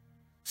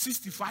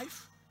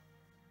 65,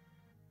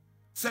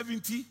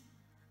 70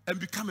 and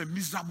become a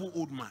miserable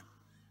old man.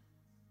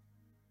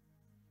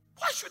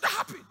 Why should that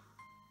happen?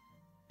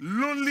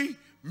 Lonely,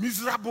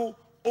 miserable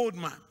old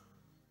man.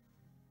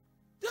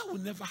 That will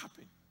never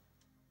happen.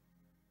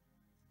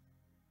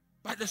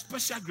 By the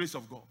special grace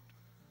of God.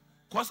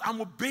 Because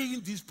I'm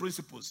obeying these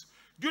principles.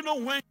 Do you know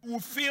when you will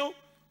feel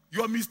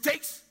your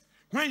mistakes?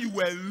 When you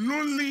were a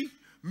lonely,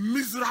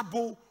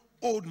 miserable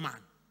old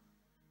man.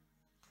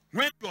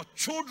 When your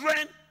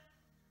children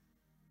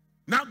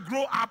now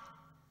grow up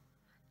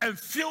and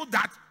feel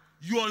that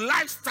your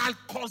lifestyle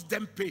caused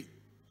them pain.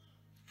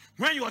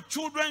 When your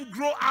children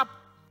grow up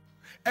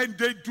and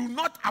they do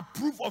not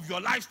approve of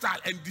your lifestyle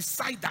and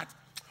decide that.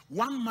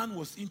 One man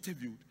was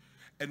interviewed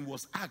and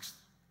was asked,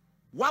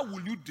 what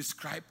will you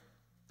describe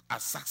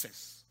as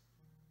success?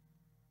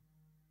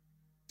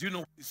 Do you know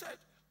what he said?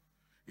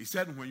 He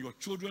said, when your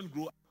children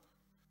grow up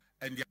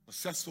and they are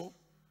successful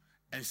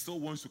and still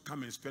wants to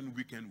come and spend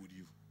weekend with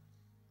you,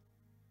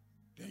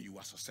 then you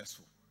are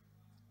successful.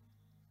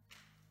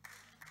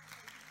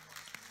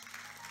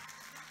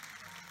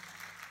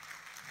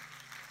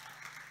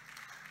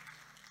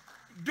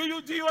 Do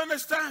you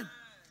understand?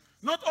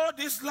 Not all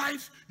this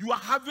life you are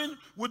having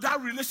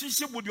without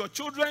relationship with your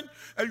children,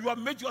 and you have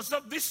made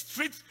yourself this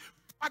street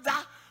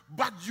father,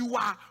 but you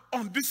are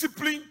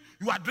undisciplined,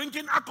 you are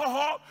drinking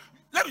alcohol.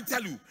 Let me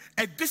tell you,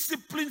 a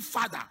disciplined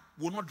father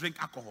will not drink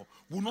alcohol,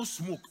 will not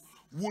smoke,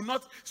 will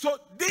not. So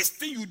this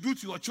thing you do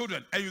to your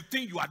children and you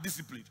think you are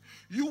disciplined,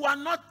 you are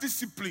not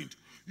disciplined.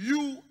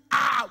 You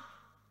are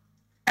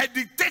a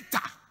dictator.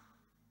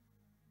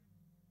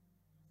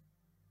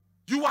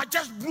 You are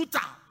just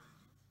brutal.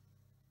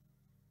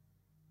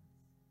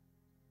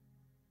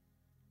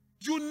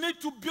 You need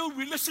to build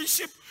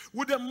relationship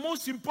with the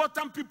most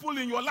important people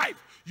in your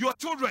life, your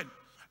children,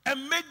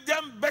 and make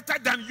them better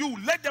than you.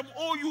 Let them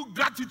owe you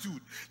gratitude.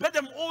 Let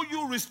them owe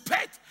you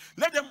respect.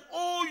 Let them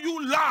owe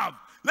you love.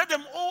 Let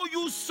them owe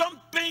you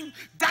something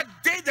that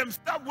they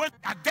themselves, when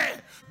they are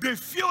there, they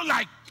feel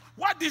like,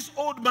 what this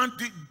old man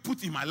did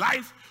put in my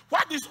life,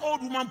 what this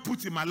old woman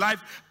put in my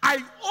life,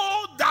 I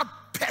owe that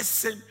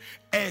person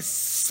a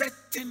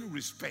certain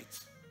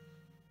respect.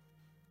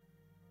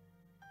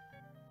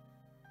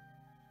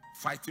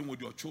 Fighting with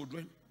your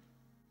children,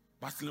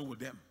 battling with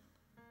them.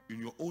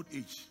 In your old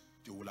age,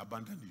 they will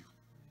abandon you.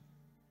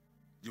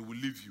 They will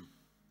leave you.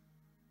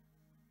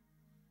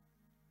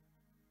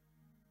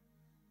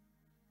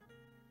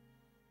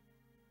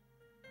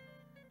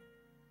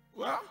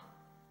 Well,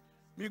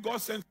 me,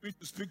 God sent me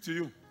to speak to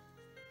you.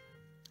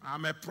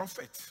 I'm a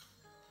prophet.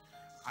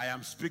 I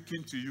am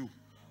speaking to you.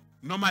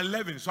 Number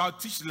 11, so I'll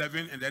teach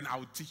 11 and then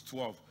I'll teach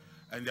 12.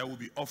 And then we'll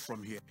be off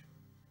from here.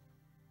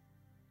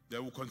 They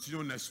will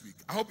continue next week.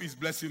 I hope it's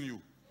blessing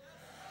you.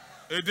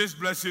 Yes. It is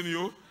blessing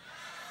you?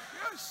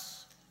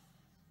 Yes.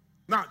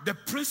 Now, the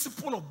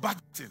principle of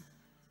budgeting.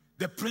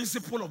 The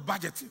principle of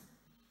budgeting.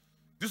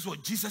 This is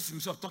what Jesus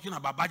himself talking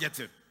about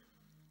budgeting.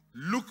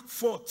 Luke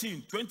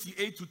 14,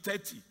 28 to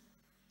 30.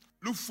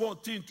 Luke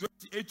 14,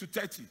 28 to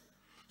 30.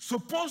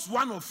 Suppose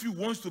one of you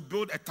wants to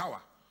build a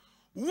tower.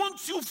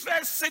 Won't you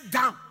first sit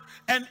down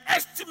and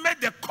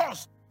estimate the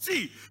cost?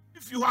 See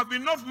if you have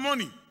enough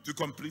money to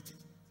complete it.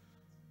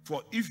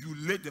 For if you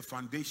lay the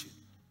foundation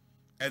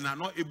and are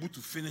not able to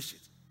finish it,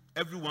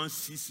 everyone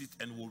sees it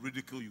and will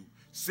ridicule you,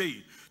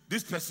 saying,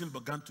 this person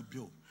began to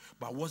build,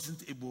 but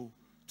wasn't able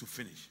to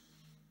finish.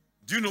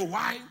 Do you know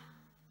why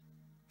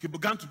he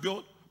began to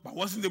build but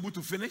wasn't able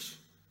to finish?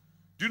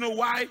 Do you know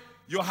why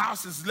your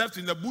house is left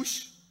in the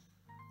bush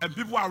and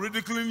people are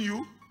ridiculing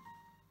you?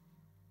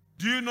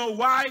 Do you know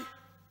why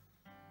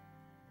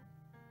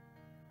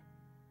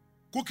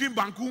cooking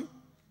banku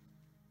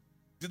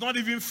did not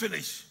even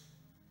finish?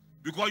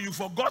 Because you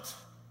forgot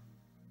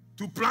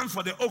to plan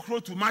for the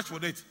okra to match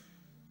with it.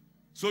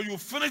 So you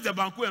finish the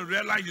banku and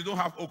realize you don't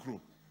have okra.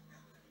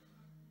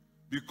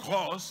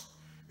 Because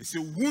it's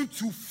a won't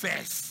you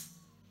first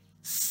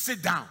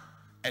sit down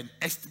and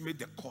estimate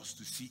the cost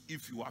to see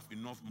if you have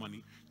enough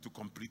money to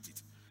complete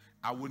it.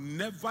 I will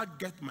never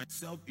get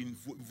myself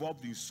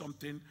involved in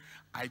something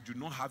I do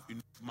not have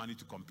enough money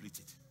to complete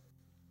it.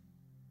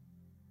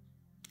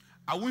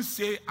 I won't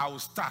say I will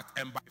start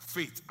and by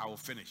faith I will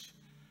finish.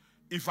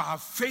 If I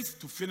have faith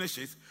to finish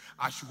it,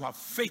 I should have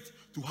faith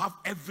to have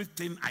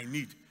everything I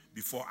need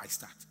before I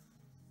start.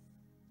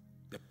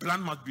 The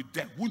plan must be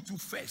there. Won't you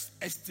first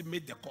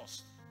estimate the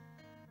cost?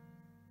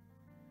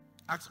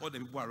 Ask all the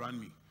people around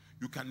me.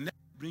 You can never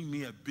bring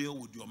me a bill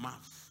with your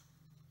mouth.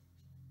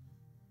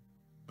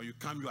 When you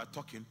come, you are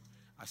talking.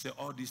 I say,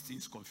 all these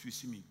things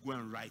confusing me. Go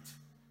and write.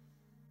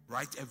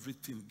 Write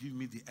everything. Give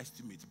me the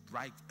estimate.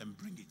 Write and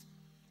bring it.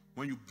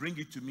 When you bring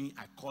it to me,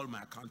 I call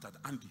my accountant,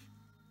 Andy.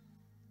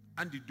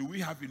 Andy, do we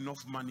have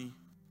enough money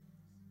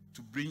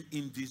to bring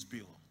in this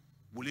bill?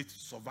 Will it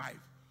survive?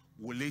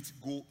 Will it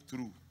go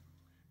through?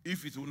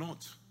 If it will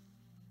not,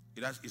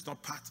 it's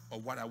not part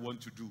of what I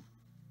want to do.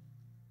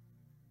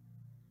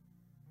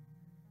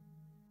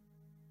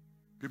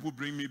 People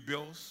bring me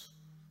bills,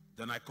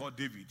 then I call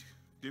David.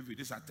 David,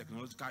 these are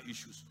technological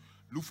issues.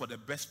 Look for the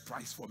best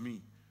price for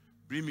me.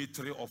 Bring me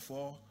 3 or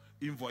 4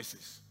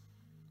 invoices.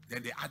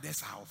 Then the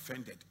others are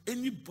offended.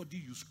 Anybody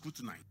you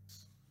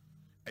scrutinize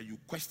and you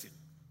question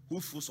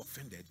who feels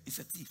offended is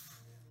a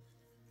thief.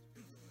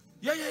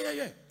 Yeah.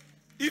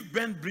 If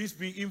Ben brings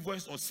me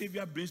invoice or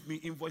Xavier brings me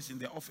invoice in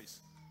the office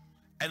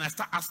and I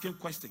start asking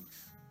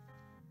questions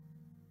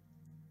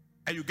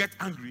and you get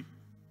angry,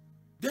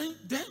 then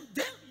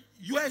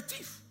you are a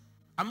thief.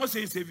 I'm not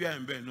saying Xavier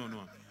and Ben. No.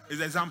 It's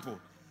an example.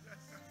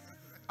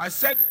 I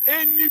said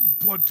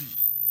anybody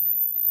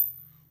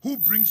who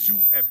brings you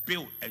a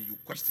bill and you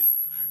question,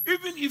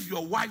 even if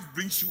your wife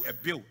brings you a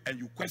bill and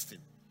you question,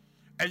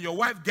 and your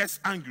wife gets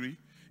angry,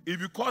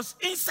 it's because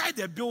inside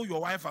the bill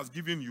your wife has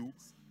given you,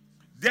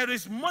 there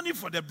is money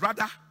for the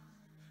brother,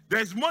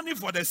 there is money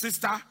for the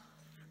sister,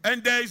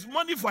 and there is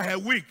money for her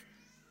wig,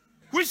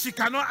 which she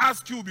cannot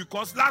ask you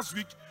because last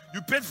week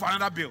you paid for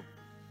another bill.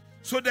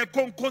 So the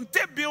Conte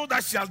bill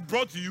that she has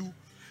brought to you,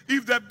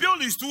 if the bill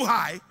is too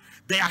high,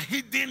 they are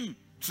hidden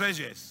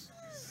treasures.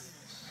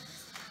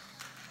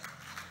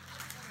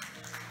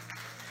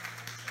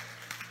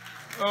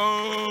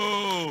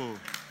 Oh.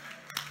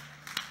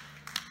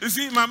 You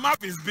see, my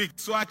mouth is big,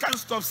 so I can't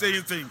stop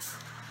saying things.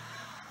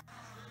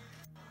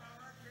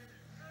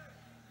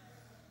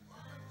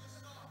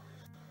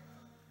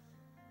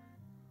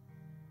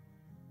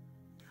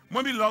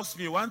 Mommy loves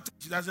me. One thing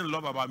she doesn't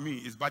love about me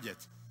is budget.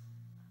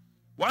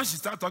 Once she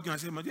starts talking, I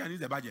say, Mommy, I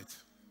need a budget.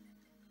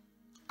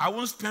 I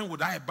won't spend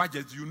without a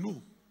budget, you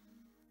know.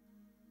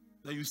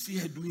 That you see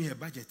her doing her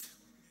budget.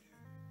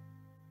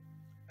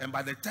 And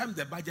by the time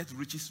the budget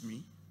reaches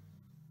me,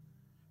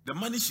 the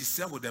money she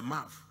said with the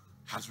mouth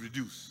has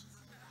reduced.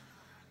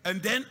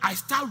 And then I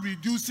start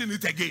reducing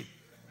it again.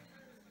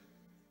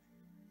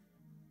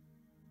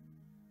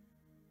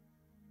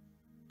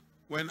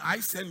 When I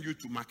send you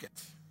to market,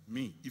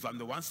 me, if I'm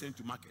the one sent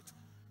to market,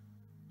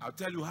 I'll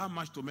tell you how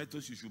much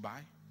tomatoes you should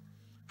buy,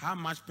 how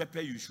much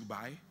pepper you should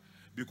buy,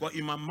 because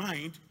in my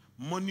mind,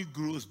 money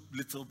grows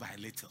little by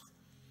little.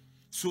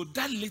 So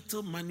that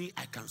little money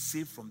I can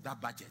save from that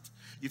budget,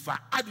 if I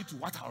add it to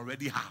what I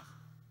already have,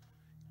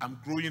 I'm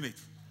growing it.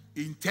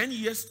 In 10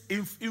 years,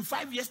 in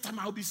 5 years' time,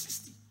 I'll be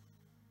 60.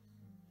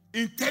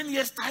 In 10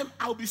 years' time,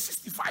 I'll be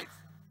 65.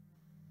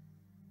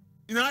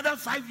 In another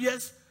 5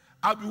 years,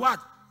 I'll be what?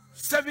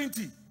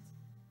 70.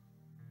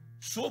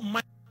 So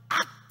my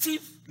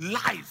active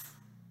life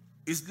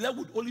is left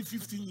with only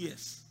 15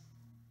 years.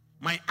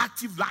 My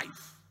active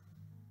life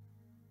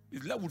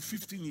is left with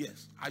 15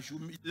 years. I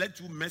should let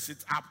you mess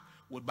it up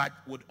with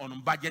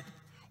on budget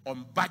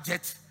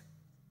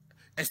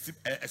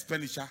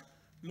expenditure.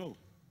 No.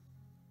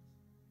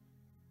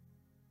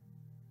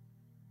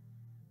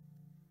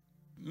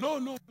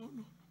 No.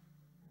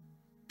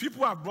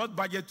 People have brought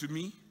budget to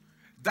me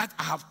that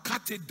I have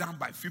cut it down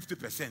by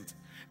 50%,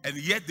 and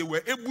yet they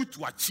were able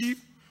to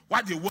achieve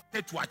what they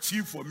wanted to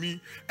achieve for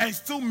me and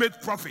still made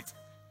profit.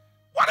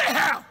 What the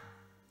hell?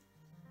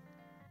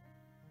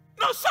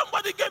 No,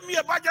 somebody gave me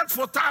a budget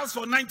for tiles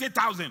for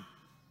 90,000.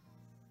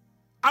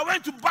 I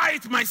went to buy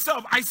it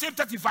myself. I saved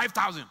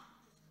 35,000.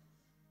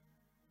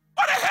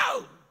 What the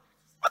hell?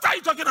 What are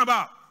you talking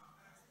about?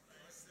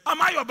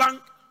 Am I your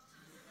bank?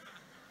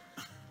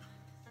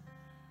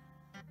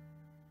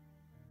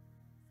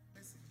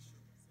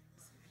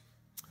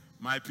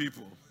 My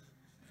people,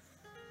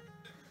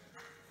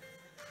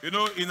 You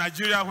know, in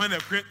Nigeria, when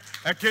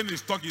a king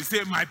is talking, he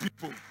say, my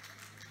people.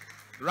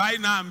 Right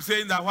now, I'm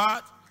saying that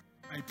what?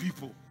 My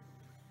people.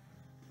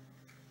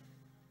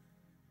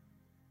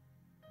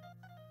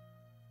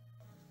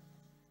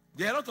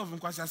 There are a lot of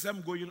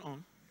inquisitions going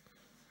on.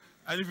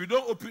 And if you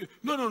don't open,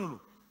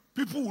 no.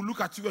 People will look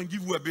at you and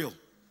give you a bill.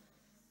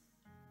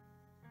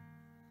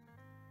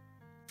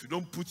 If you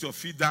don't put your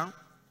feet down,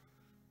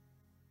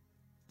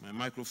 my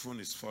microphone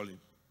is falling.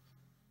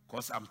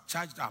 Because I'm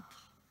charged up.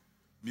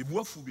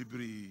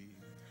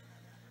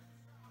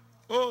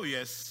 Oh,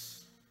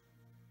 yes.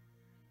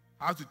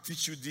 I have to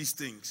teach you these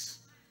things.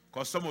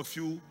 Because some of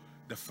you,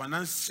 the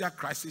financial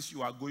crisis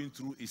you are going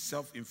through is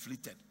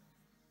self-inflicted.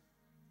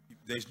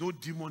 There is no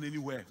demon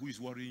anywhere who is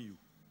worrying you.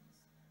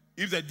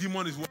 If the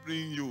demon is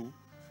worrying you,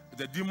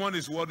 the demon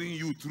is worrying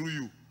you through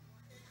you.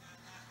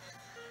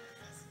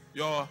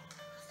 You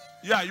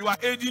are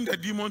aiding the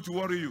demon to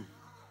worry you.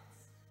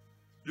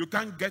 You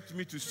can't get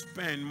me to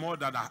spend more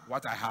than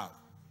what I have.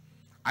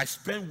 I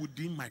spend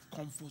within my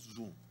comfort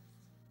zone.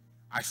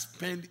 I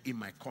spend in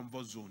my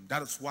comfort zone.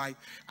 That is why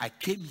I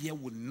came here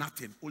with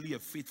nothing, only a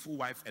faithful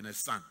wife and a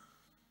son.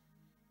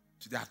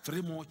 So there are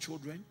 3 more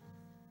children.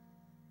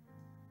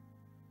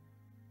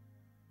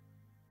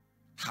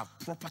 Have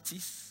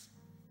properties.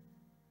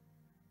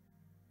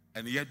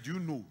 And yet, do you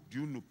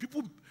know,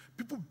 people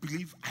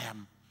believe I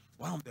am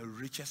one of the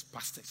richest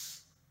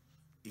pastors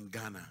in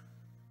Ghana.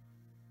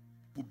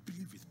 People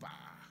believe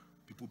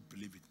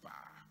it,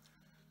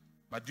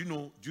 But do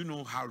you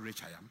know how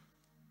rich I am?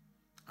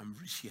 I'm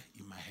rich here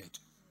in my head.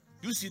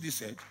 Do you see this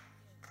head?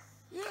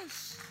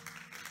 Yes.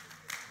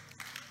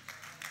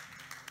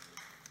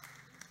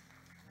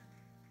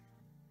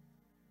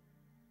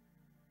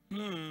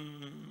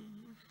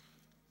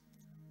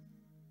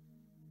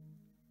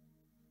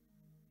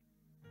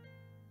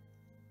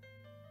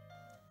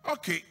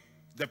 Okay,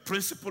 the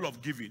principle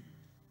of giving.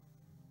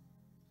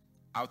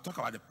 I'll talk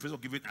about the principle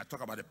of giving. I'll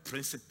talk about the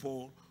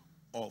principle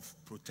of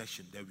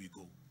protection. There we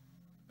go.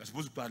 We're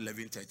supposed to start at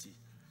 11:30.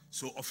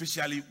 So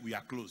officially, we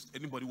are closed.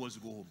 Anybody wants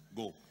to go home?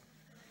 Go.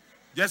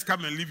 Just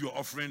come and leave your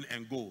offering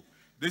and go.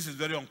 This is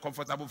very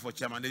uncomfortable for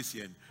Chairman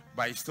ACN,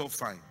 but it's still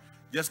fine.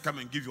 Just come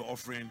and give your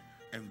offering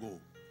and go.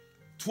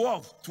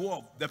 12,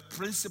 the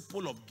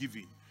principle of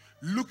giving.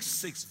 Luke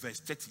 6, verse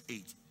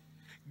 38.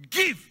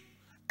 Give,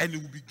 and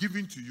it will be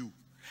given to you.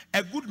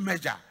 A good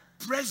measure,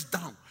 pressed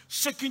down,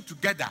 shaking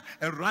together,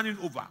 and running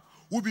over,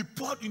 will be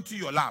poured into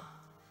your lap.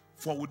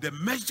 For with the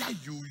measure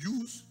you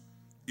use,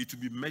 it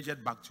will be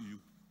measured back to you.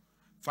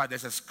 For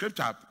there's a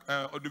scripture,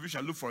 on the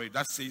vision, look for it,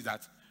 that says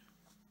that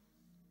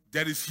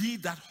there is he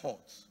that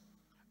hoards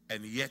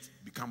and yet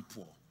become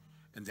poor,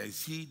 and there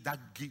is he that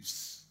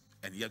gives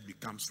and yet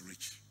becomes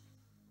rich.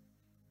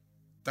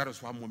 That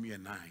is why mommy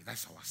and I,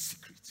 that's our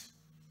secret.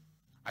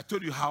 I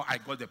told you how I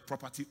got the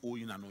property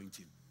owing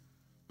anointing.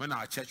 When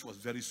our church was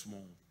very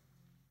small.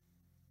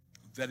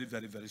 Very,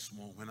 very, very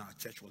small. When our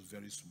church was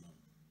very small.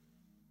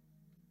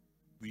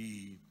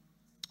 We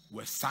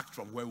were sacked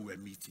from where we were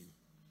meeting.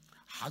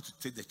 I had to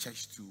take the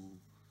church to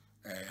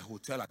a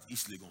hotel at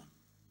East Legon.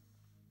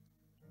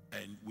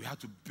 And we had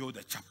to build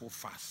a chapel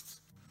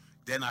fast.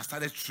 Then I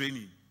started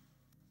training.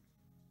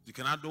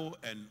 Deacon Ado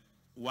and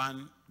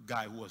one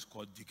guy who was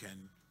called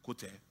Deacon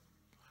Kote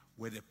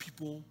were the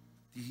people.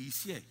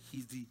 He's here.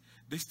 He's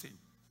this thing.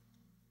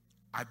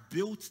 I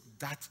built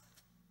that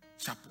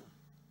chapel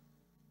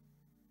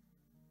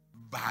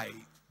by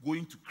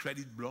going to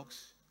credit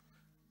blocks,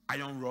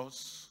 iron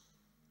rods,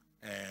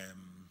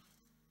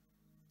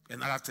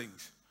 and other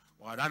things.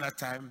 Well, at another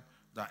time,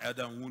 the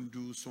Elder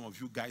Wundu, some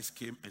of you guys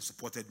came and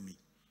supported me.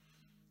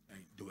 And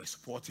they were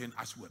supporting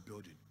as we were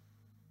building.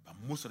 But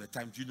most of the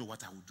time, do you know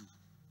what I would do?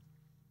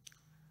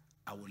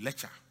 I would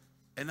lecture.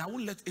 And I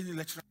won't let any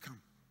lecturer come.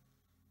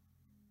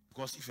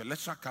 Because if a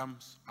lecturer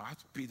comes, I have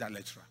to pay that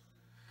lecturer.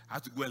 I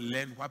have to go and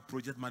learn what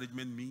project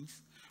management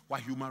means,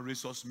 what human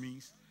resource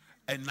means.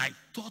 And I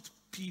taught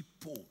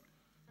people.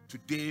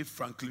 Today,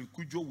 Franklin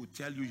Kujo will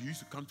tell you he used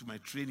to come to my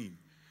training.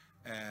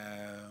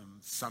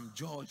 Sam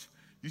George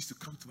used to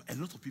come to a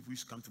lot of people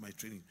used to come to my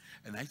training.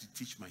 And I used to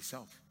teach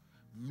myself.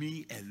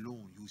 Me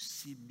alone, you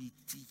see me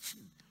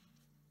teaching.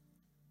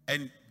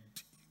 And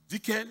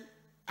Deacon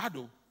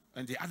Ado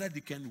and the other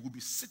deacon will be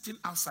sitting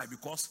outside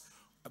because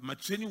my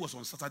training was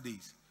on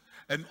Saturdays.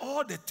 And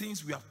all the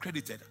things we have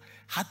credited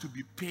had to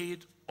be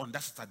paid on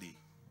that Saturday.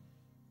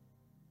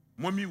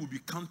 Mommy will be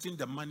counting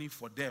the money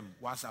for them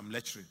whilst I'm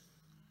lecturing.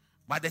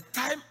 By the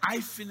time I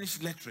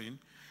finish lecturing,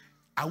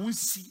 I won't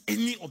see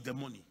any of the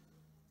money.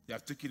 They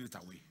have taken it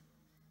away.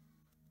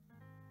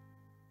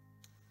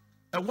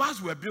 And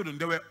whilst we were building,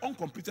 there were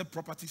uncompleted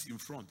properties in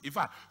front. In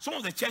fact, some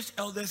of the church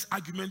elders'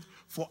 argument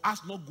for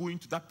us not going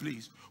to that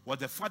place was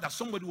the fact that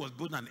somebody was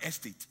building an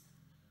estate.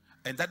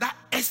 And that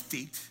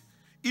estate,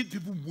 if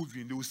people move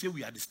in, they will say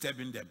we are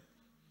disturbing them.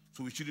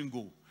 So we shouldn't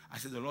go. I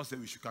said, the Lord said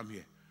we should come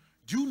here.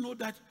 Do you know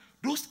that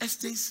those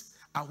estates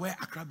are where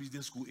Accra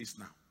Business School is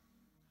now?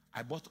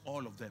 I bought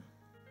all of them.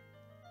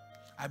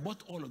 I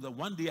bought all of them.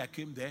 One day I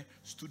came there,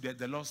 stood there.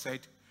 The Lord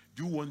said,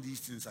 do you want these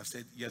things? I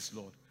said, yes,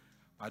 Lord.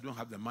 I don't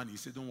have the money. He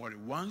said, don't worry.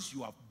 Once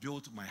you have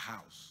built my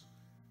house,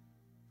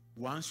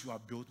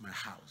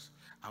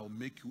 I will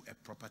make you a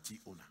property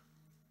owner.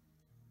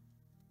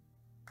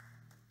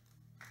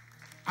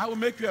 I will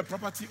make you a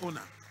property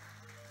owner.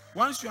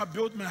 Once you have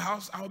built my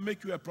house, I will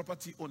make you a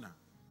property owner.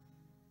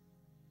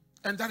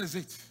 And that is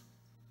it.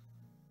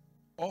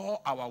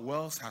 All our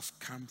wealth has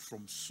come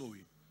from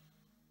sowing.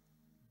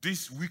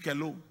 This week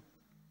alone,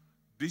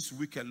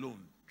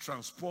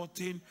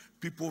 transporting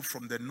people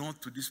from the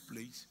north to this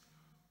place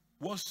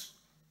was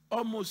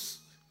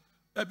almost,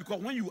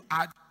 because when you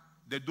add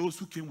those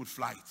who came with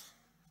flight,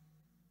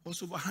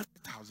 was over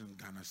 100,000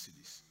 Ghana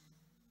cedis.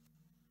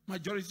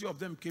 Majority of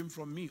them came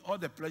from me. All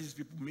the pledges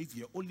people made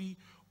here, only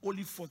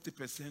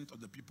 40%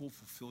 of the people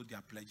fulfilled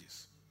their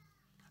pledges.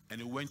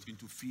 And it went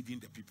into feeding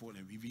the people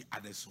and we even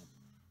added some.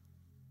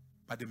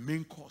 But the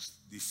main cost,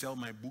 they sell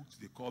my books,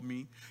 they call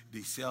me,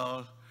 they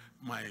sell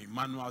my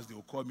manuals, they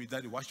will call me,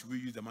 Daddy, what should we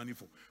use the money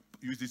for?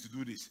 Use this to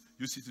do this,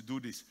 use it to do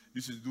this,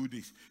 use it to do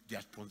this. They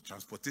are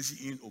transportation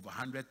in over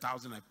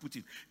 100,000 I put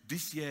in.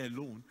 This year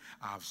alone,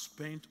 I have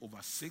spent over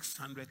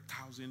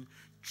 600,000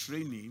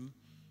 training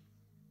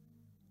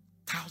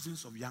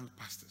thousands of young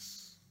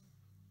pastors.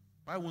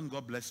 Why won't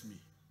God bless me?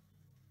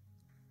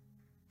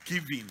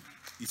 Giving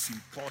is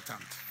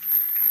important.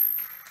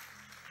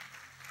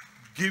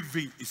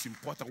 Giving is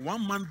important.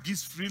 One man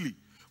gives freely.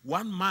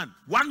 One man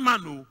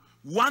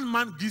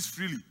gives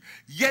freely,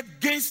 yet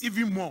gains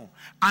even more.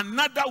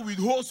 Another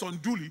withholds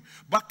unduly,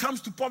 but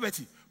comes to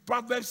poverty.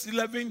 Proverbs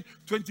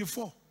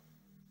 11:24.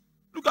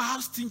 Look at how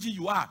stingy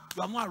you are.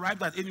 You have not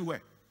arrived at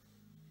anywhere.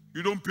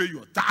 You don't pay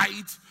your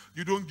tithe.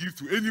 You don't give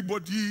to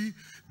anybody.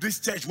 This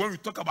church, when we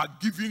talk about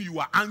giving, you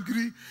are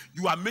angry.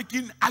 You are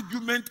making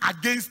argument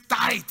against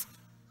tithe.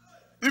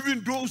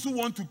 Even those who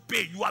want to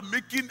pay, you are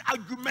making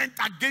argument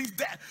against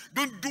that.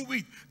 Don't do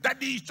it.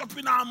 Daddy is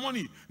chopping our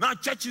money. Now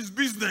church is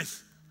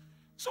business.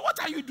 So what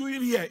are you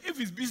doing here? If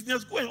it's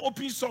business, go and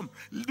open some.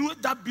 Do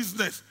that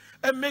business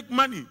and make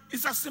money.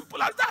 It's as simple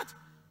as that.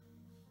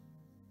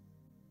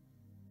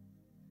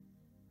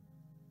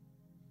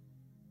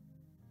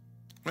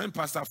 When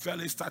Pastor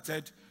Felix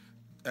started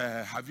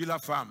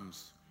Havila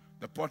Farms,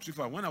 the poultry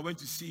farm, when I went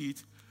to see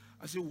it,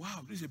 I said,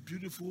 wow, this is a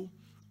beautiful,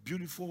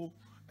 beautiful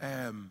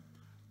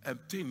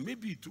thing.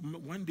 Maybe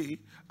one day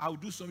I'll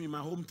do something in my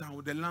hometown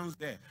with the lands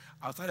there.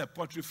 I'll start a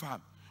poultry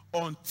farm.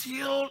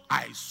 Until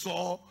I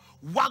saw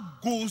what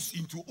goes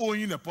into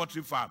owning a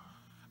poultry farm.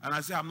 And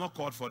I said, I'm not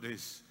called for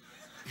this.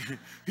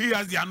 He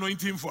has the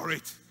anointing for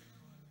it.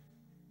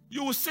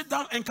 You will sit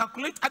down and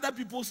calculate other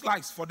people's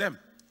lives for them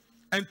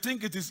and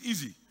think it is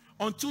easy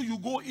until you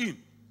go in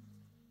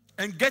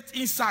and get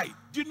inside.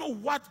 Do you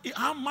know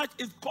how much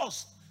it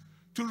costs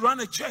to run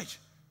a church?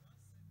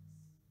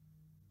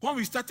 When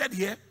we started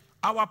here,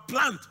 our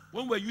plant,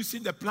 when we're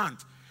using the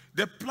plant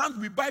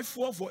we buy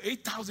for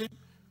 8,000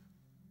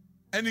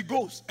 and it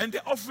goes, and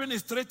the offering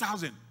is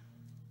 3,000.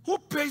 Who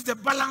pays the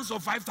balance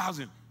of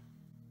 5,000?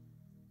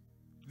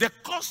 The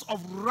cost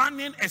of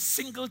running a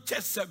single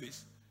church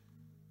service.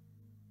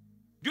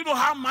 Do you know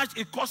how much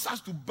it costs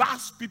us to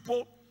bus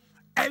people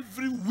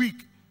every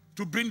week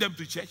to bring them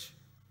to church?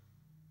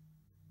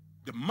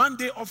 The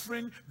Monday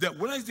offering, the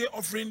Wednesday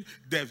offering,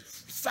 the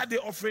Saturday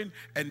offering,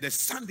 and the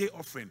Sunday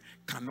offering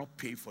cannot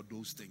pay for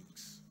those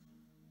things.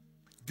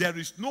 There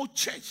is no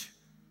church.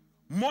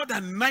 More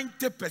than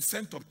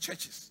 90% of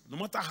churches, no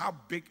matter how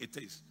big it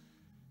is,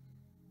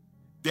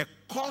 the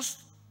cost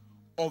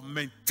of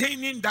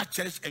maintaining that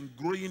church and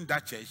growing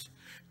that church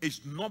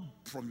is not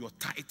from your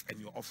tithe and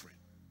your offering.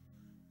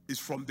 It's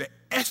from the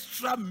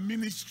extra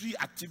ministry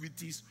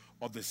activities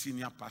of the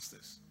senior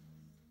pastors.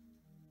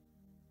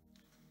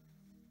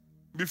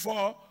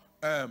 Before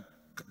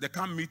the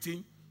camp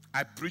meeting,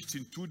 I preached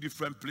in 2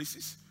 different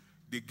places.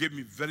 They gave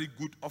me very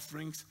good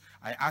offerings.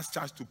 I asked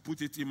church to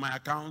put it in my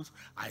account.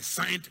 I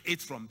signed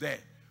it from there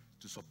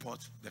to support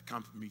the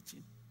camp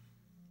meeting.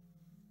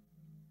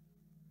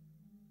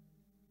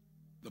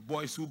 The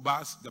boys who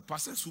bus, the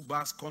pastors who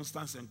bus,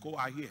 Constance and Co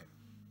are here.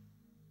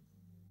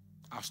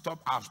 I've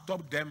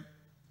stopped them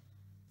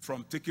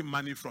from taking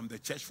money from the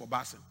church for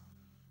busing.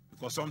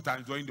 Because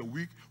sometimes during the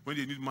week, when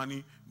they need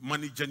money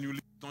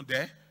genuinely is not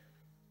there.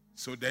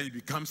 So then it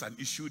becomes an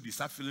issue. They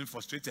start feeling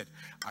frustrated.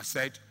 I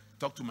said,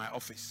 talk to my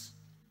office.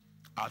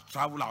 I'll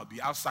travel. I'll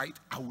be outside.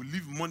 I will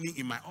leave money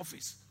in my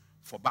office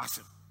for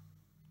busing.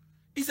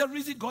 It's the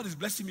reason God is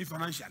blessing me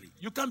financially.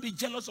 You can't be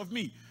jealous of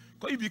me.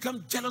 Because if you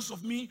become jealous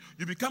of me,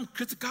 you become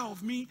critical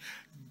of me,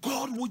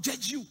 God will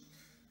judge you.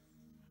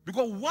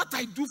 Because what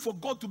I do for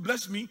God to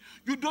bless me,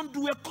 you don't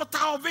do a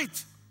quarter of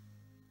it.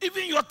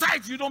 Even your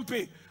tithe, you don't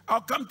pay.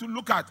 I'll come to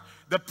look at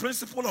the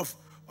principle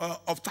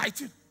of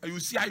tithing, and you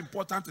see how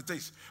important it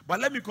is. But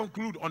let me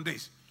conclude on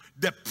this.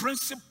 The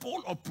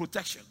principle of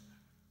protection.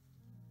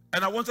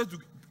 And I wanted to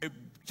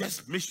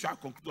just make sure I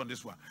conclude on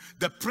this one.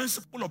 The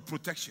principle of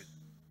protection.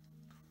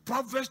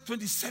 Proverbs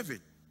 27,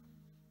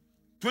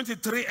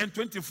 23 and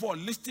 24.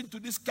 Listen to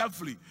this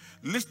carefully.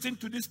 Listen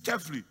to this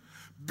carefully.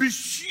 Be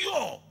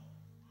sure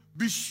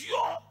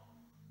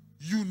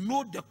you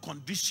know the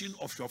condition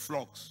of your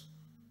flocks.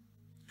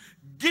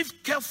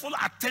 Give careful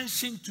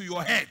attention to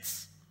your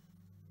heads.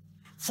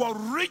 For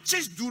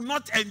riches do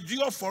not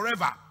endure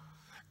forever,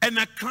 and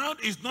a crown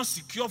is not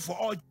secure for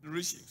all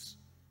generations.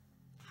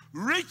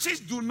 Riches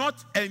do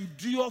not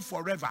endure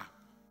forever.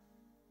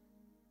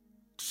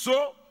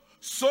 So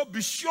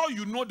be sure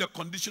you know the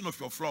condition of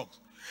your flocks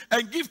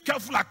and give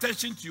careful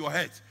attention to your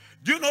heads.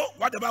 Do you know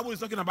what the Bible is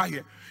talking about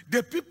here?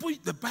 The people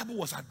the Bible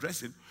was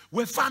addressing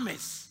were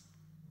farmers.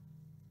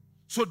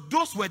 So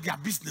those were their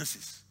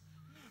businesses.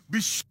 Be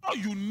sure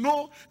you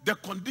know the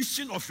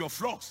condition of your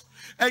flocks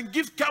and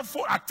give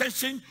careful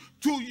attention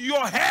to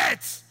your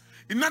heads.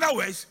 In other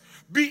words,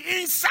 be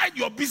inside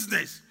your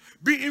business.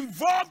 Be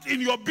involved in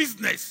your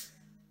business.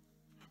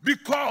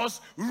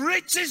 Because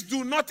riches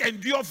do not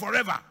endure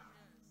forever.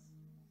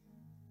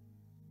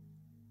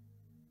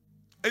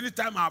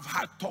 Anytime I've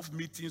had tough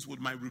meetings with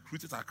my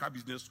recruiters at Accra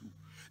Business School,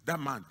 that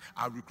man,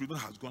 our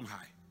recruitment has gone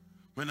high.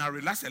 When I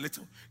relax a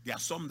little, there are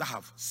some that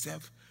have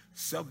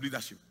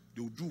self-leadership.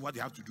 They will do what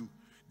they have to do.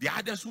 There are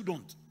others who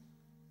don't.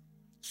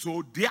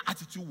 So their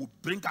attitude will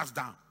bring us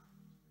down.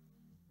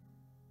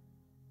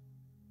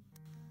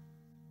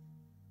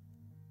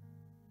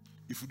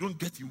 If you don't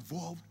get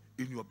involved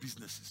in your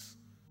businesses,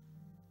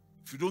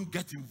 if you don't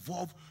get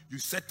involved, you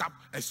set up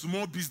a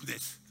small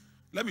business.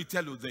 Let me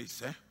tell you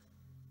this,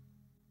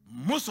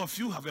 most of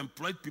you have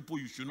employed people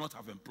you should not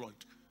have employed.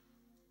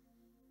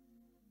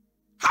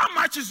 How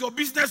much is your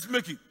business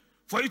making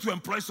for you to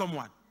employ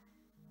someone?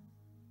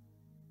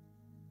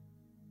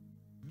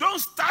 Don't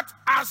start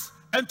as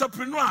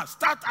entrepreneur,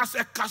 start as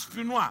a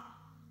cashpreneur.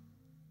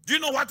 Do you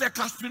know what a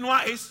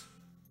cashpreneur is?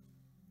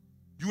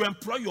 You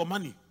employ your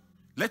money.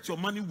 Let your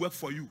money work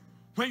for you.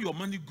 When your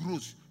money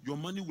grows, your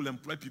money will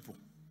employ people.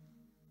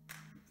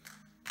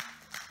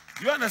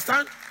 You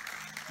understand?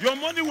 Your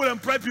money will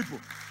employ people.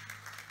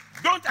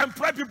 Don't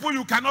employ people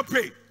you cannot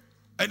pay.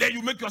 And then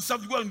you make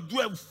yourself go and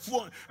do a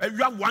phone, and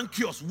you have one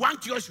kiosk. One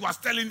kiosk you are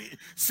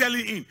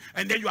selling in.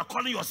 And then you are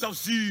calling yourself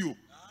CEO.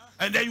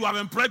 And then you have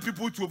employed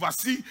people to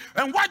oversee.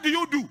 And what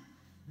do?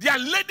 There are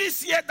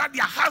ladies here that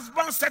their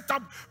husbands set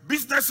up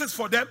businesses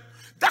for them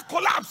that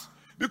collapse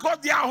because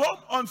they are home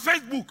on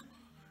Facebook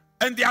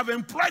and they have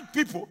employed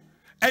people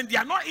and they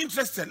are not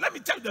interested. Let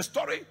me tell you the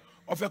story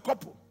of a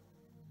couple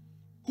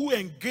who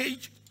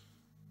engaged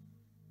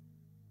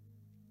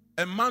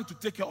a man to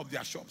take care of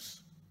their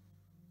shops.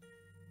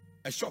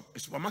 A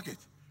supermarket.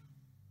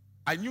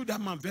 I knew that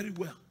man very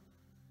well.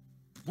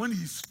 When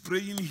he's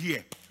praying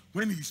here,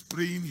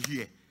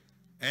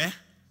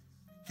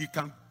 he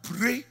can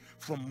pray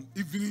from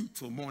evening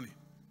till morning.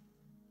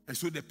 And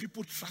so the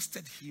people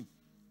trusted him.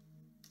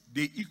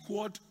 They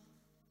equaled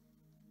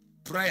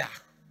prayer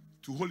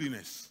to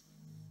holiness.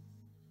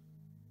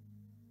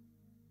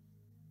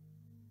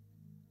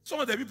 Some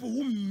of the people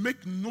who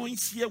make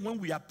noise here when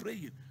we are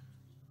praying.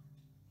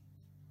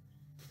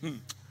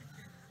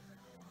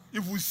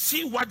 If we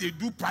see what they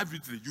do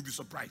privately, you'll be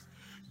surprised.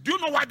 Do you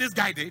know what this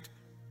guy did?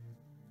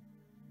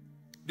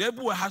 The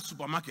Ebu has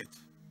supermarket.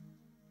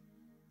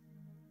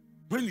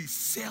 When he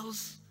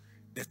sells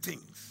the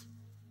things,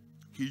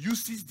 he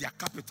uses their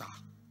capital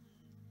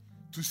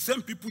to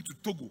send people to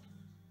Togo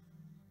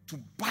to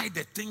buy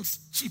the things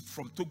cheap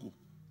from Togo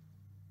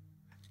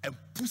and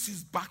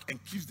pushes back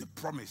and keeps the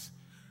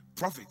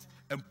profit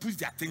and puts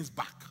their things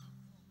back.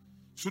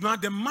 So now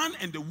the man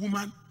and the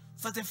woman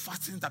started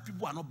fasting that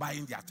people are not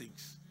buying their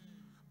things.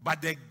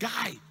 But the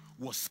guy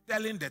was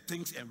selling the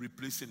things and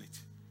replacing it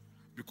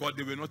because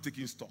they were not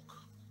taking stock.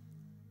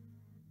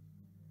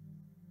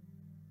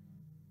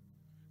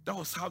 That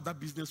was how that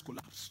business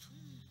collapsed.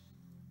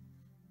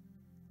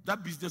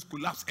 That business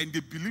collapsed, and they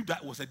believed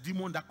that it was a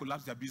demon that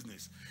collapsed their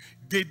business.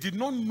 They did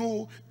not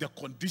know the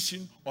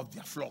condition of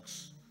their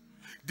flocks.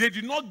 They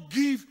did not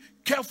give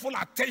careful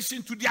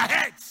attention to their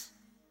heads.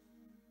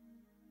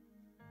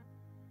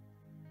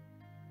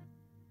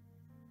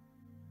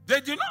 They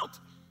did not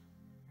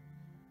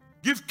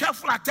give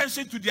careful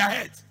attention to their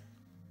heads.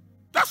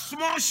 That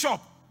small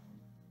shop,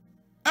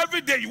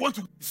 every day you want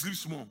to sleep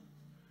small.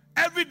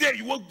 Every day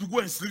you want to go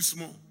and sleep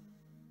small.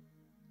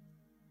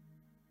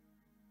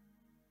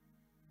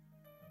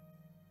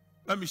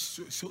 Let me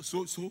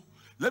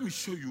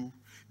show you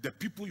the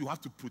people you have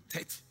to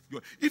protect.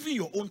 Even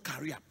your own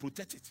career,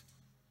 protect it.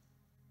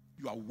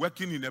 You are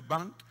working in a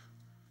bank.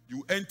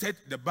 You entered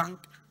the bank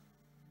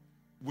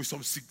with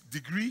some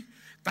degree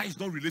that is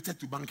not related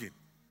to banking.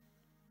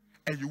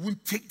 And you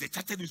won't take the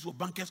Chartered Institute of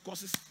Bankers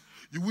courses.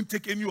 You won't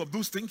take any of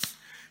those things.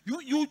 You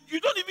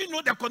don't even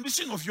know the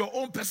condition of your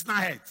own personal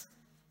health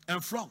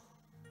and flow.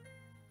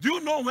 Do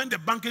you know when the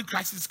banking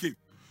crisis came?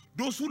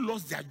 Those who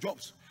lost their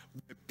jobs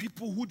were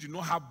people who did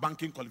not have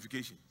banking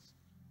qualifications.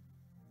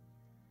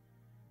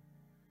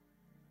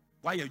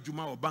 Why a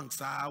Juma or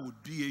banks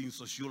would be in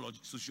sociology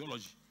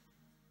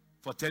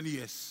for 10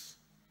 years.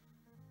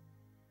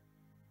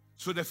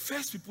 So the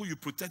first people you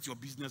protect your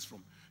business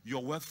from,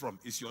 your wealth from,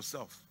 is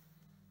yourself.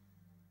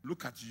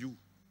 Look at you.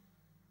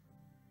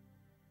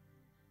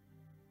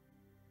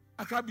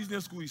 Accra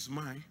Business School is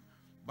mine,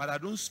 but I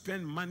don't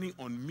spend money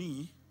on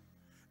me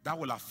that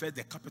will affect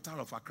the capital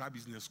of Accra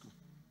Business School.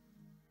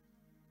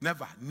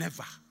 Never,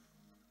 never,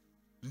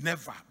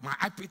 never. My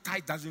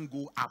appetite doesn't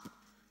go up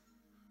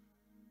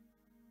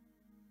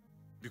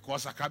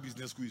because Accra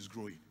Business School is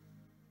growing.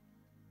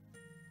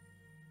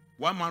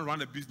 One man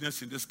ran a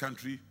business in this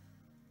country.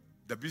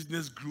 The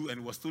business grew and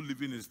he was still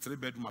living in his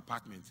 3-bedroom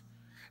apartment.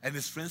 And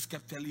his friends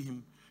kept telling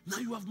him, now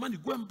you have money,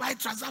 go and buy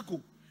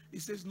Trazaco. He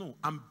says, no,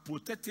 I'm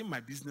protecting my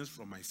business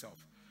from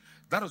myself.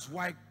 That is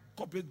why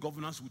corporate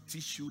governance will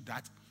teach you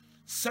that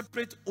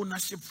separate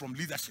ownership from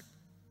leadership.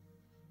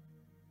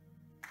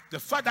 The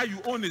fact that you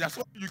own it, that's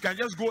why you can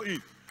just go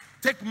in,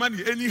 take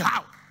money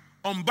anyhow,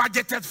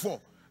 unbudgeted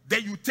for.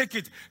 Then you take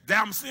it. Then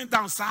I'm sitting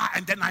down, sir,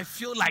 and then I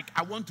feel like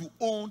I want to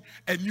own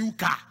a new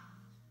car.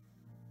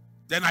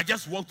 Then I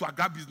just walk to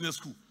Accra Business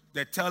School.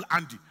 They tell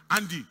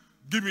Andy,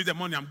 give me the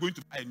money, I'm going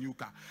to buy a new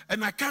car.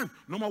 And I can't.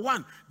 Number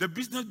 1, the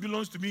business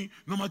belongs to me.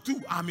 Number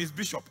 2, I'm his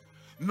bishop.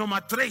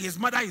 Number 3, his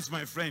mother is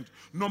my friend.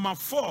 Number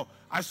 4,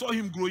 I saw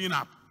him growing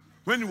up.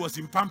 When he was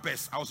in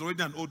Pampers, I was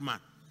already an old man.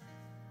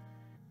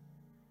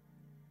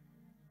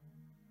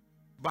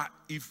 But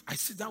if I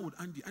sit down with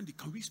Andy,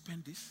 can we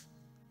spend this?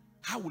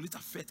 How will it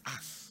affect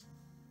us?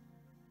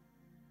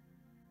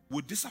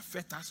 Would this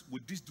affect us?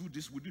 Would this do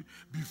this? Would it?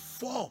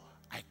 Before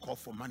I call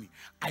for money,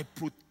 I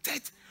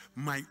protect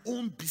my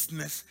own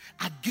business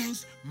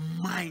against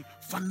my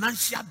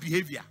financial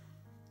behavior.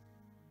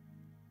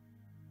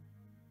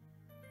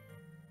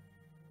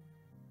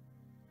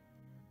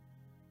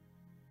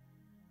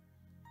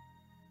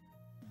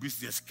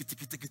 Business,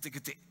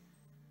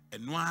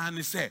 and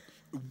one say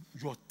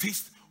your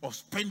taste of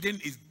spending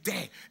is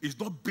there. It's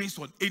not based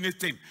on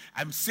anything.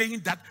 I'm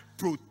saying that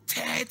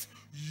protect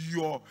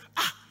your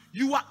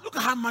you are. Look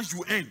at how much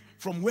you earn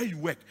from where you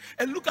work,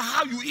 and look at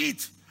how you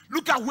eat.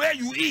 Look at where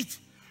you eat.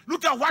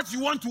 Look at what you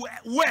want to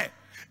wear.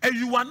 And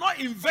you are not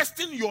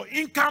investing your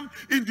income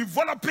in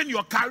developing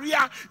your career,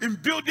 in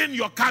building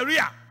your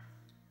career.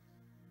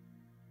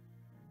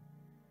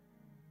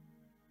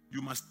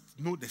 You must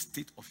know the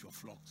state of your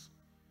flocks.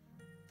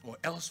 Or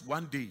else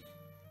one day,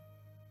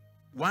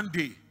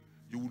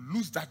 you will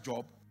lose that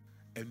job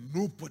and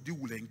nobody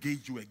will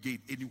engage you again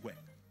anywhere.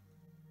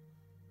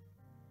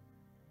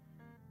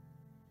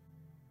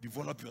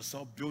 Develop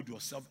yourself, build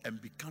yourself,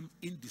 and become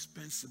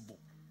indispensable.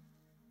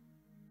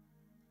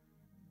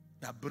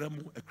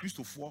 A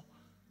Christopher,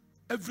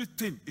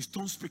 everything is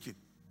tongue speaking.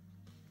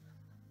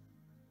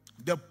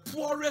 The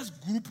poorest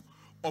group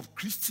of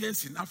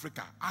Christians in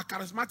Africa are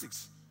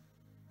charismatics.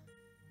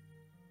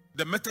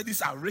 The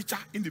Methodists are richer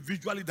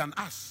individually than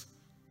us.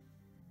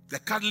 The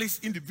Catholics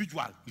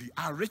individually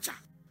are richer.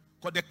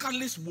 Because the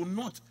Catholics will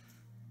not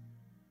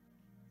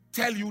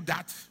tell you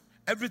that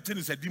everything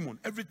is a demon,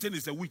 everything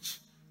is a witch.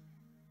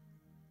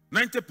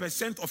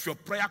 90% of your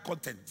prayer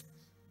content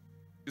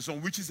is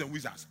on witches and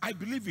wizards. I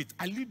believe it.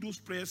 I lead those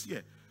prayers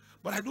here.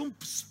 But I don't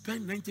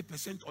spend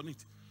 90% on it.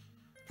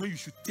 When you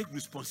should take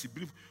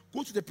responsibility.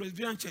 Go to the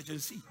Presbyterian church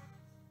and see.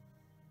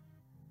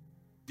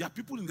 There are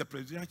people in the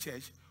Presbyterian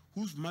church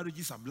whose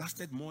marriages have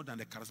lasted more than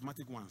the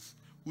charismatic ones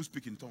who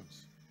speak in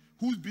tongues.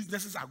 Whose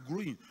businesses are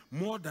growing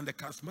more than the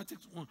charismatic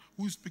ones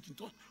who speak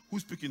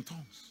in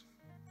tongues.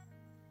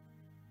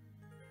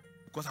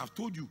 Because I've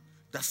told you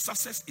that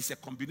success is a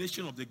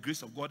combination of the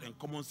grace of God and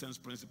common sense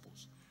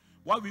principles.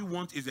 What we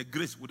want is a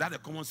grace without the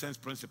common sense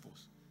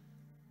principles.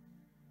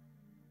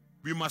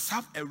 We must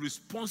have a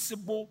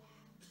responsible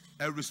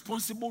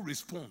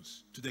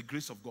response to the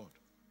grace of God.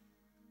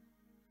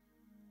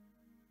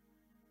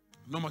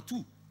 Number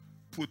 2,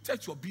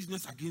 protect your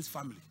business against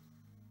family.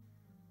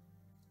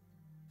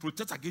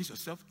 Protect against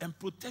yourself and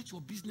protect your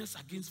business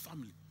against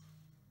family.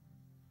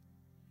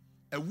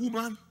 A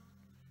woman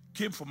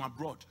came from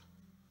abroad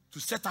to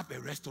set up a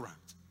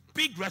restaurant,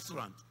 big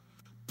restaurant,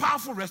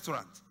 powerful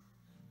restaurant.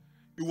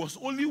 It was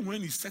only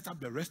when he set up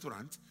the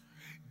restaurant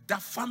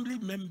that family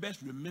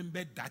members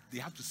remembered that they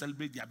have to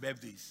celebrate their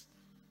birthdays.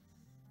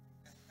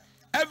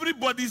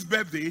 Everybody's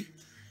birthday,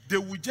 they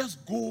will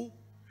just go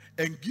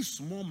and give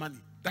small money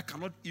that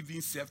cannot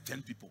even serve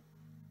 10 people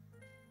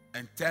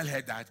and tell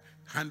her that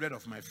 100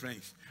 of my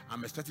friends,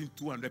 I'm expecting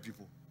 200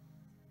 people.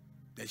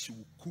 Then she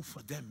will cook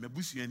for them,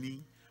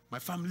 my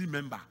family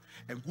member,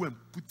 and go and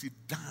put it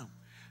down.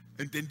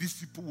 And then these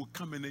people will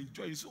come and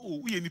enjoy it. So, oh,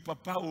 we any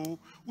papa, oh,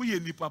 we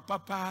any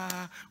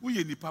papa, we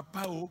any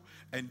papa, oh.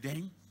 And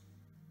then,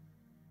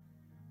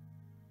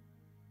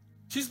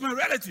 she's my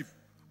relative.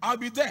 I'll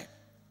be there.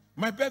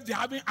 My birthday,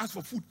 I haven't asked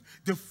for food.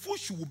 The food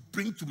she will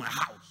bring to my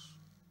house.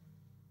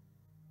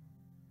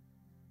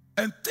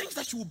 And things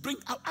that she will bring,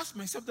 I'll ask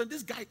myself, then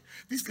this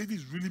lady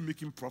is really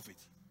making profit.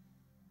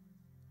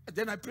 And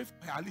then I pray for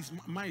her, at least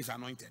mine is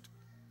anointed.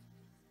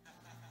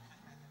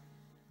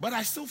 But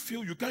I still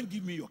feel you can't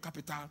give me your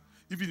capital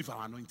even if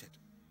I'm anointed.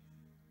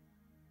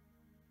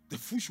 The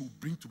food she will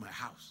bring to my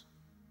house.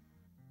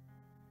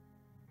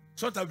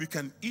 So that we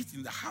can eat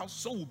in the house,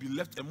 some will be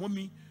left. And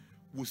mommy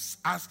will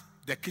ask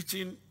the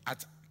kitchen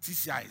at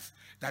TCIs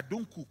that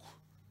don't cook.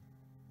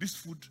 This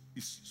food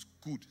is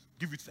good.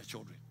 Give it to the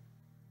children.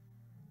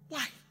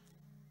 Why?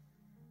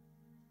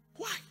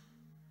 Why?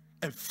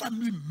 And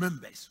family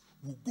members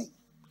will go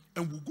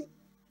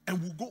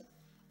and we'll go.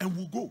 And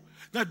we'll go.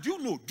 Now, do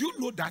you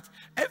know that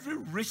every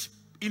rich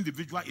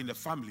individual in the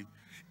family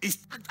is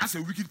tagged as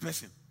a wicked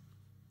person?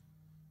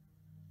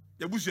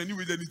 Because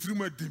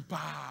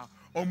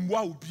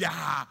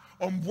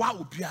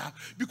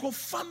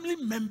family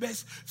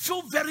members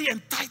feel very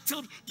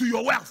entitled to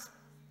your wealth.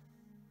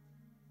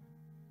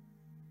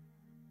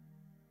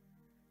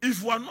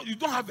 If you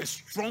don't have a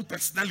strong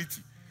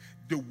personality,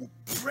 they will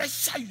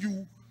pressure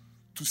you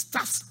to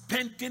start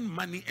spending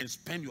money and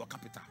spend your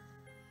capital.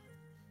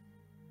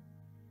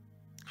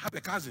 I have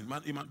a cousin,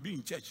 man, he might be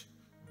in church.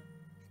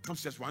 He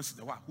comes to church once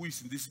in a while. Who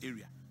is in this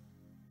area?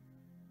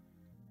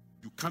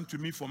 You come to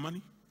me for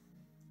money.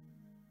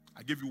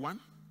 I gave you 1.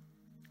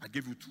 I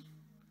gave you 2.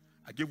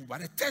 I gave you, by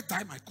the 3rd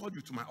time, I called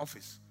you to my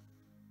office.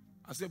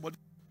 I said, but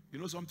you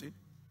know something?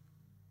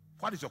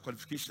 What is your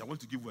qualification? I want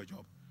to give you a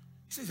job.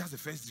 He says he has a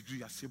 1st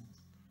degree. I said,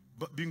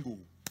 but bingo.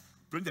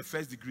 Bring the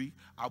 1st degree.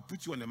 I'll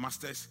put you on the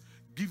master's,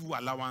 give you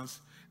allowance,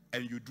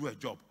 and you do a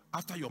job.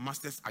 After your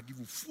master's, I give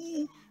you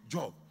full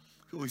job.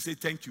 So he said,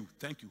 thank you.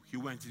 He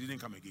went. He didn't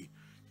come again.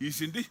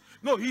 He's in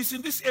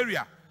this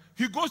area.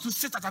 He goes to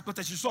sit at a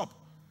Pt.2 shop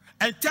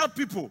and tell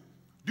people,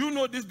 do you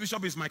know this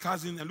bishop is my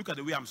cousin? And look at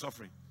the way I'm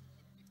suffering.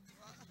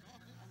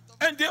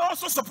 And they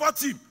also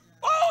support him.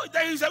 Oh,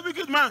 he's a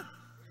wicked man.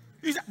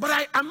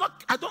 But I'm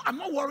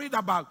not worried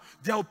about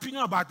their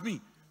opinion about me.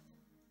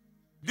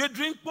 They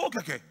drink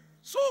pokeke.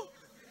 So,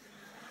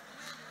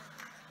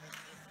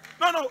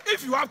 no.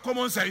 If you have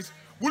common sense,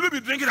 will you be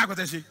drinking at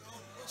Pt.2?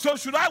 So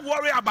should I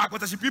worry about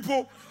Pt.2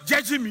 people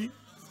judging me?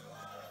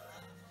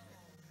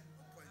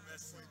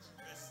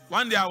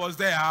 One day I was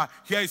there.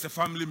 Here is a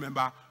family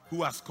member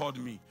who has called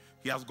me.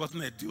 He has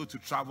gotten a deal to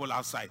travel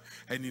outside,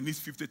 and he needs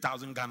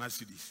 50,000 Ghana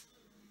cedis.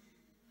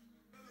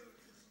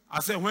 I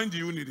said, when do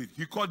you need it?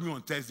 He called me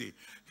on Thursday.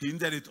 He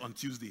needed it on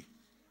Tuesday.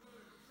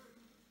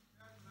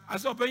 I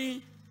said,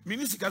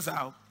 mini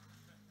sikasa.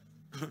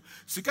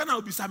 Sikana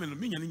will be salmon,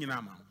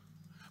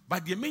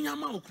 but the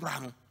minyama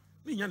ukrano,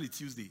 minyan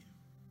Tuesday.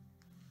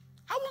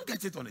 I won't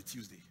get it on a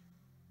Tuesday.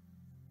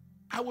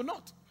 I will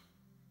not.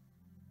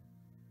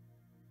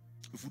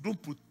 If you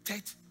don't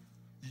protect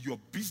your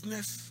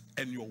business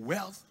and your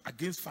wealth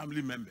against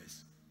family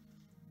members,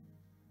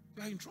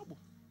 you are in trouble.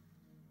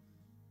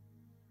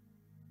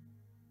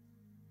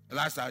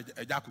 Last time,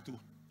 Ejakuto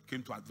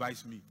came to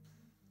advise me.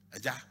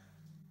 Eja,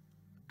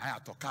 I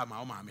had to call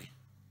my mommy.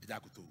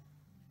 Ejakuto.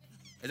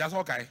 Eja's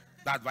okay.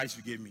 That advice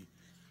you gave me.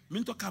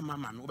 Me to call my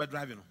mom. Over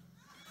driving.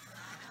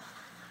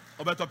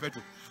 Over to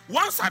petrol.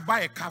 Once I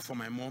buy a car for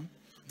my mom,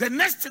 the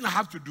next thing I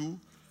have to do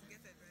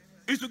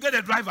is to get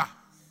a driver.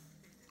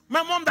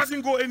 My mom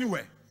doesn't go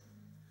anywhere.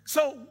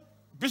 So,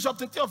 Bishop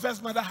Pt.2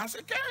 first mother has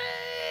said,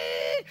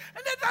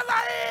 and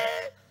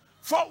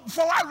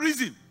for what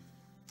reason?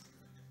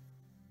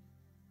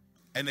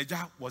 And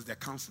Eja was the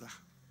counselor.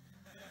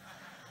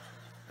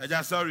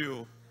 Eja,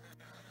 sorry,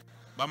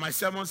 but my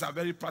sermons are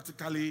very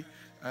practically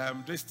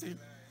this thing.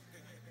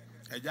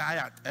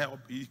 Eja,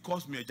 he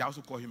calls me Eja,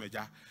 also call him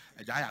Eja.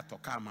 Eja, I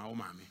talk my own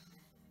mommy.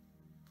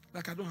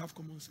 Like I don't have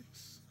common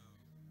sense.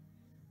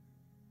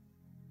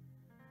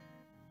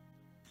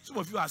 Some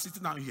of you are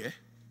sitting down here.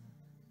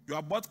 You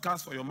are bought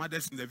cars for your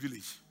mothers in the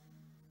village.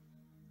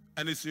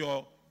 And it's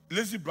your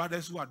lazy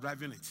brothers who are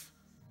driving it.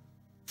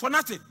 For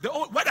nothing.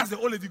 Where does the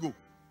old lady go?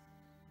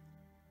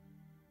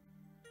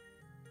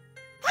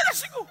 Where does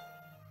she go?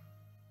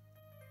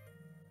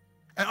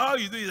 And all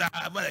you do is,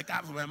 I bought a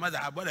car for my mother.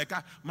 I bought a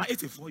car. My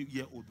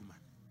 84-year-old woman.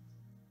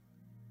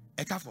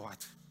 A car for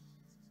what?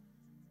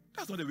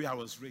 That's not the way I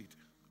was raised.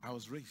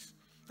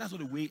 That's not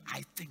the way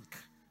I think.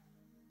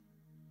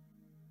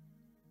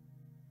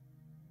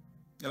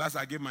 The last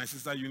I gave my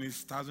sister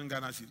Eunice 1,000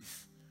 Ghana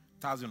cedis.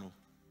 1,000.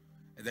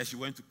 And then she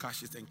went to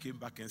cash it and came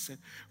back and said,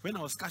 when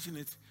I was cashing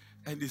it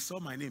and they saw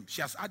my name,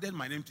 she has added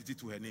my name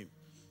to her name.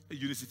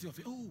 Eunice,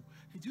 oh,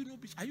 do you know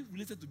Bishop? Are you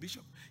related to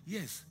Bishop?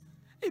 Yes.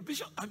 Hey,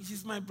 Bishop,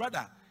 she's my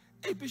brother.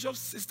 Hey, Bishop's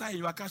sister, and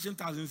you are cashing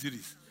 1,000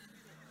 cedis.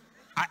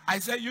 I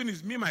said,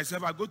 Eunice, me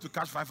myself, I go to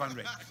cash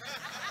 500.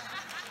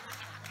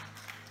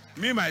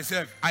 Me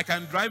myself, I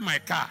can drive my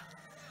car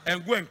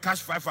and go and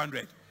cash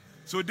 500.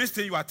 So this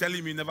thing you are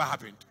telling me never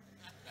happened.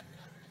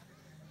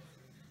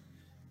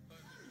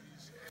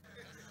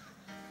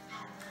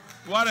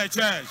 What a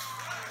church.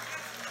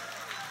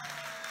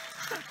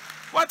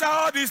 What are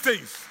all these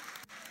things?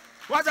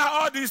 What are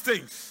all these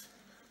things?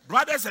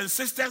 Brothers and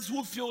sisters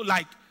who feel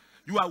like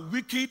you are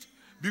wicked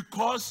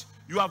because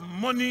you have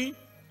money.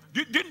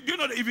 Do you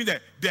know that even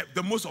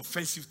the most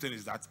offensive thing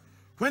is that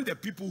when the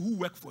people who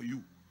work for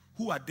you,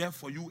 who are there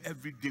for you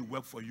every day,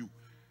 work for you,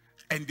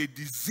 and they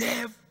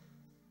deserve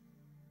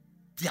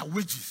their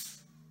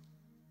wages,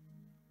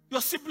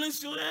 your siblings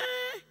feel,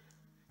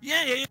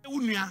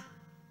 yeah.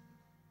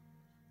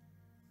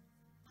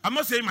 I'm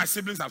not saying my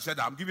siblings have said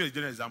that. I'm giving you a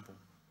general example.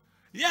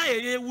 How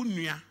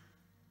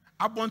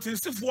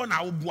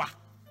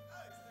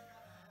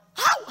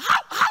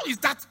is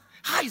that?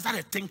 How is that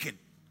a thinking?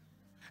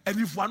 And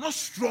if you are not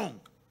strong,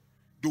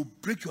 they'll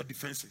break your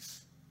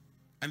defenses.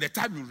 And the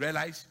time you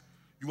realize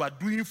you are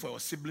doing for your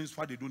siblings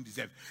what they don't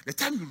deserve. The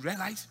time you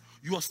realize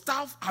your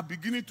staff are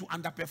beginning to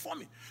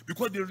underperform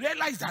because they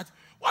realize that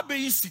what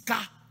be sika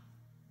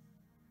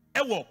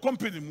ewo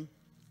company mu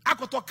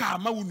akoto car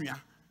ma wunua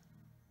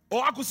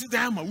or akosi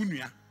dan ma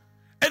wunua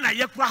and I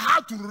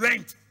how to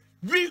rent.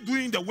 We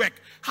doing the work,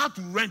 how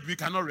to rent, we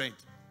cannot rent.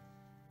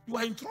 You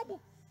are in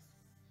trouble.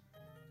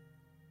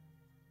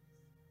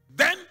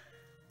 Then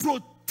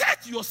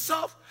protect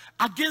yourself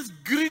against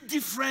greedy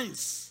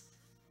friends.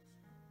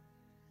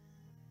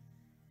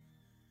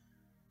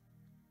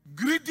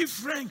 Greedy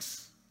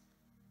friends.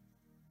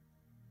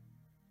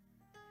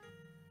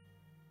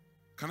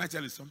 Can I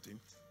tell you something?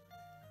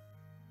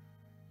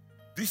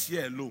 This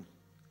year alone,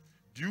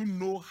 do you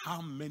know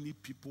how many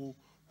people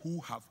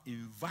who have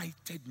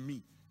invited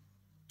me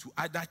to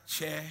either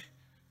chair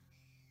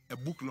a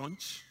book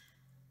launch,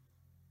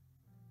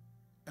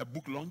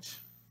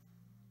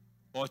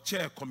 or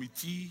chair a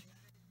committee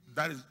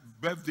that is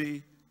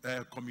birthday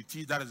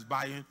committee that is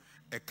buying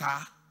a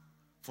car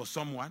for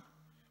someone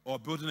or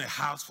building a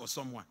house for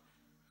someone?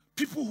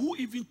 People who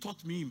even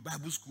taught me in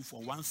Bible school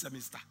for one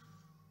semester,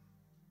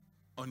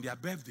 on their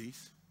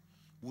birthdays,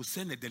 will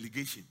send a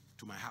delegation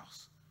to my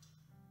house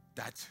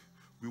that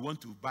we want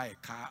to buy a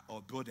car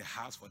or build a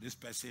house for this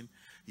person.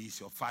 He is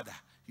your father.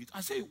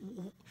 I say,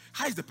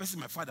 how is the person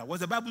my father?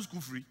 Was the Bible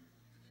school free?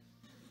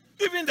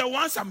 Even the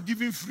ones I'm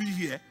giving free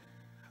here,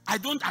 I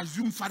don't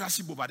assume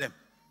fathership over them.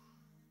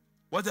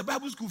 Was the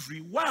Bible school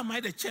free? Why am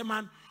I the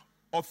chairman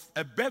of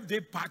a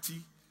birthday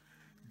party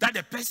that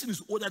the person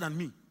is older than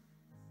me?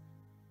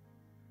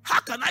 How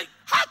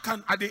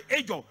can at the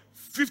age of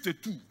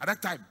 52, at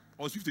that time,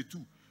 I was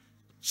 52,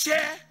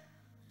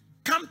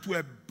 come to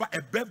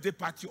a birthday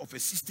party of a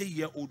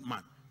 60-year-old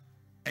man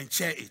and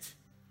chair it?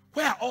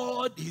 Where are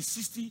all his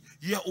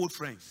 60-year-old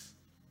friends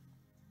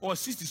or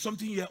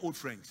 60-something-year-old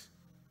friends?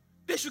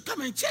 They should come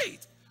and chair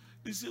it.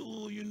 They say,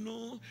 oh, you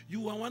know,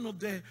 you are one of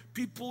the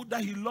people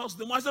that he lost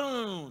the most.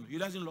 No, he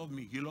doesn't love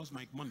me. He lost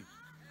my money.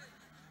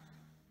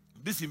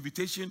 This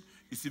invitation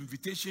is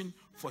invitation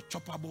for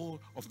choppable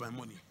of my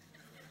money.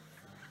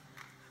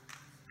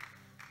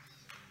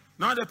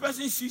 Now the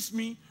person sees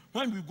me,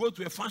 when we go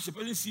to a function, the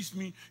person sees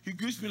me, he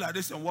gives me like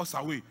this and walks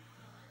away.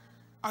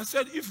 I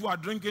said, if you are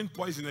drinking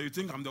poison and you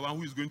think I'm the one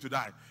who is going to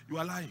die, you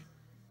are lying.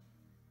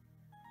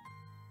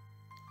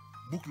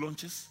 Book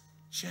launches,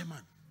 chairman.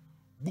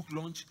 Book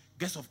launch,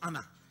 guest of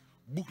honor.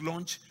 Book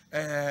launch,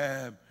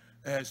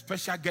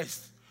 special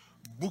guest.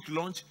 Book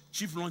launch,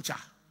 chief launcher.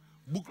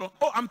 Book launch.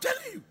 Oh, I'm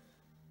telling you.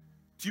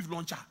 Chief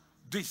launcher,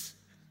 this.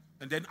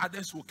 And then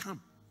others will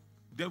come.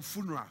 Then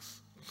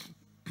funerals.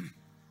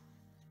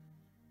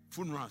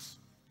 Funerals.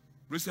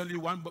 Recently,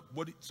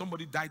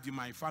 somebody died in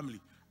my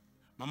family,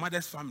 my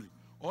mother's family,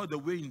 all the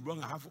way in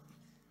Bronx.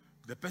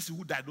 The person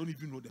who died, don't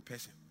even know the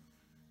person.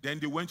 Then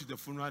they went to the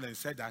funeral and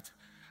said that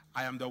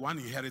I am the one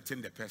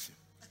inheriting the person.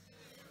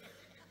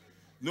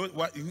 No,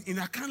 in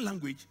Akan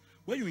language,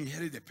 when you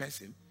inherit the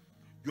person,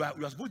 you are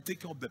supposed to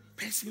take care of the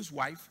person's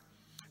wife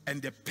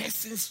and the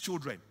person's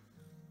children.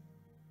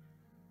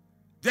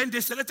 Then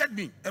they selected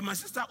me, and my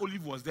sister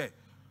Olive was there.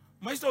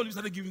 My sister Olive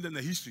started giving them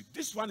the history.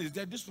 This one is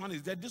there, this one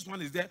is there, this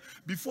one is there.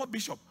 Before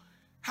Bishop.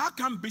 How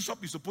come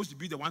Bishop is supposed to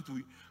be the one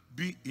to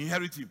be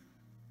inheriting?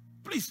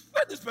 Please,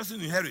 let this person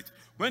inherit.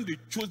 When they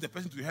chose the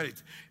person to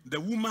inherit,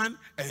 the woman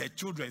and her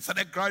children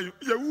started crying.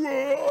 Yeah,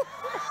 whoa.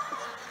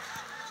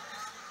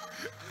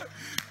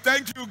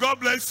 Thank you. God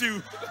bless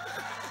you.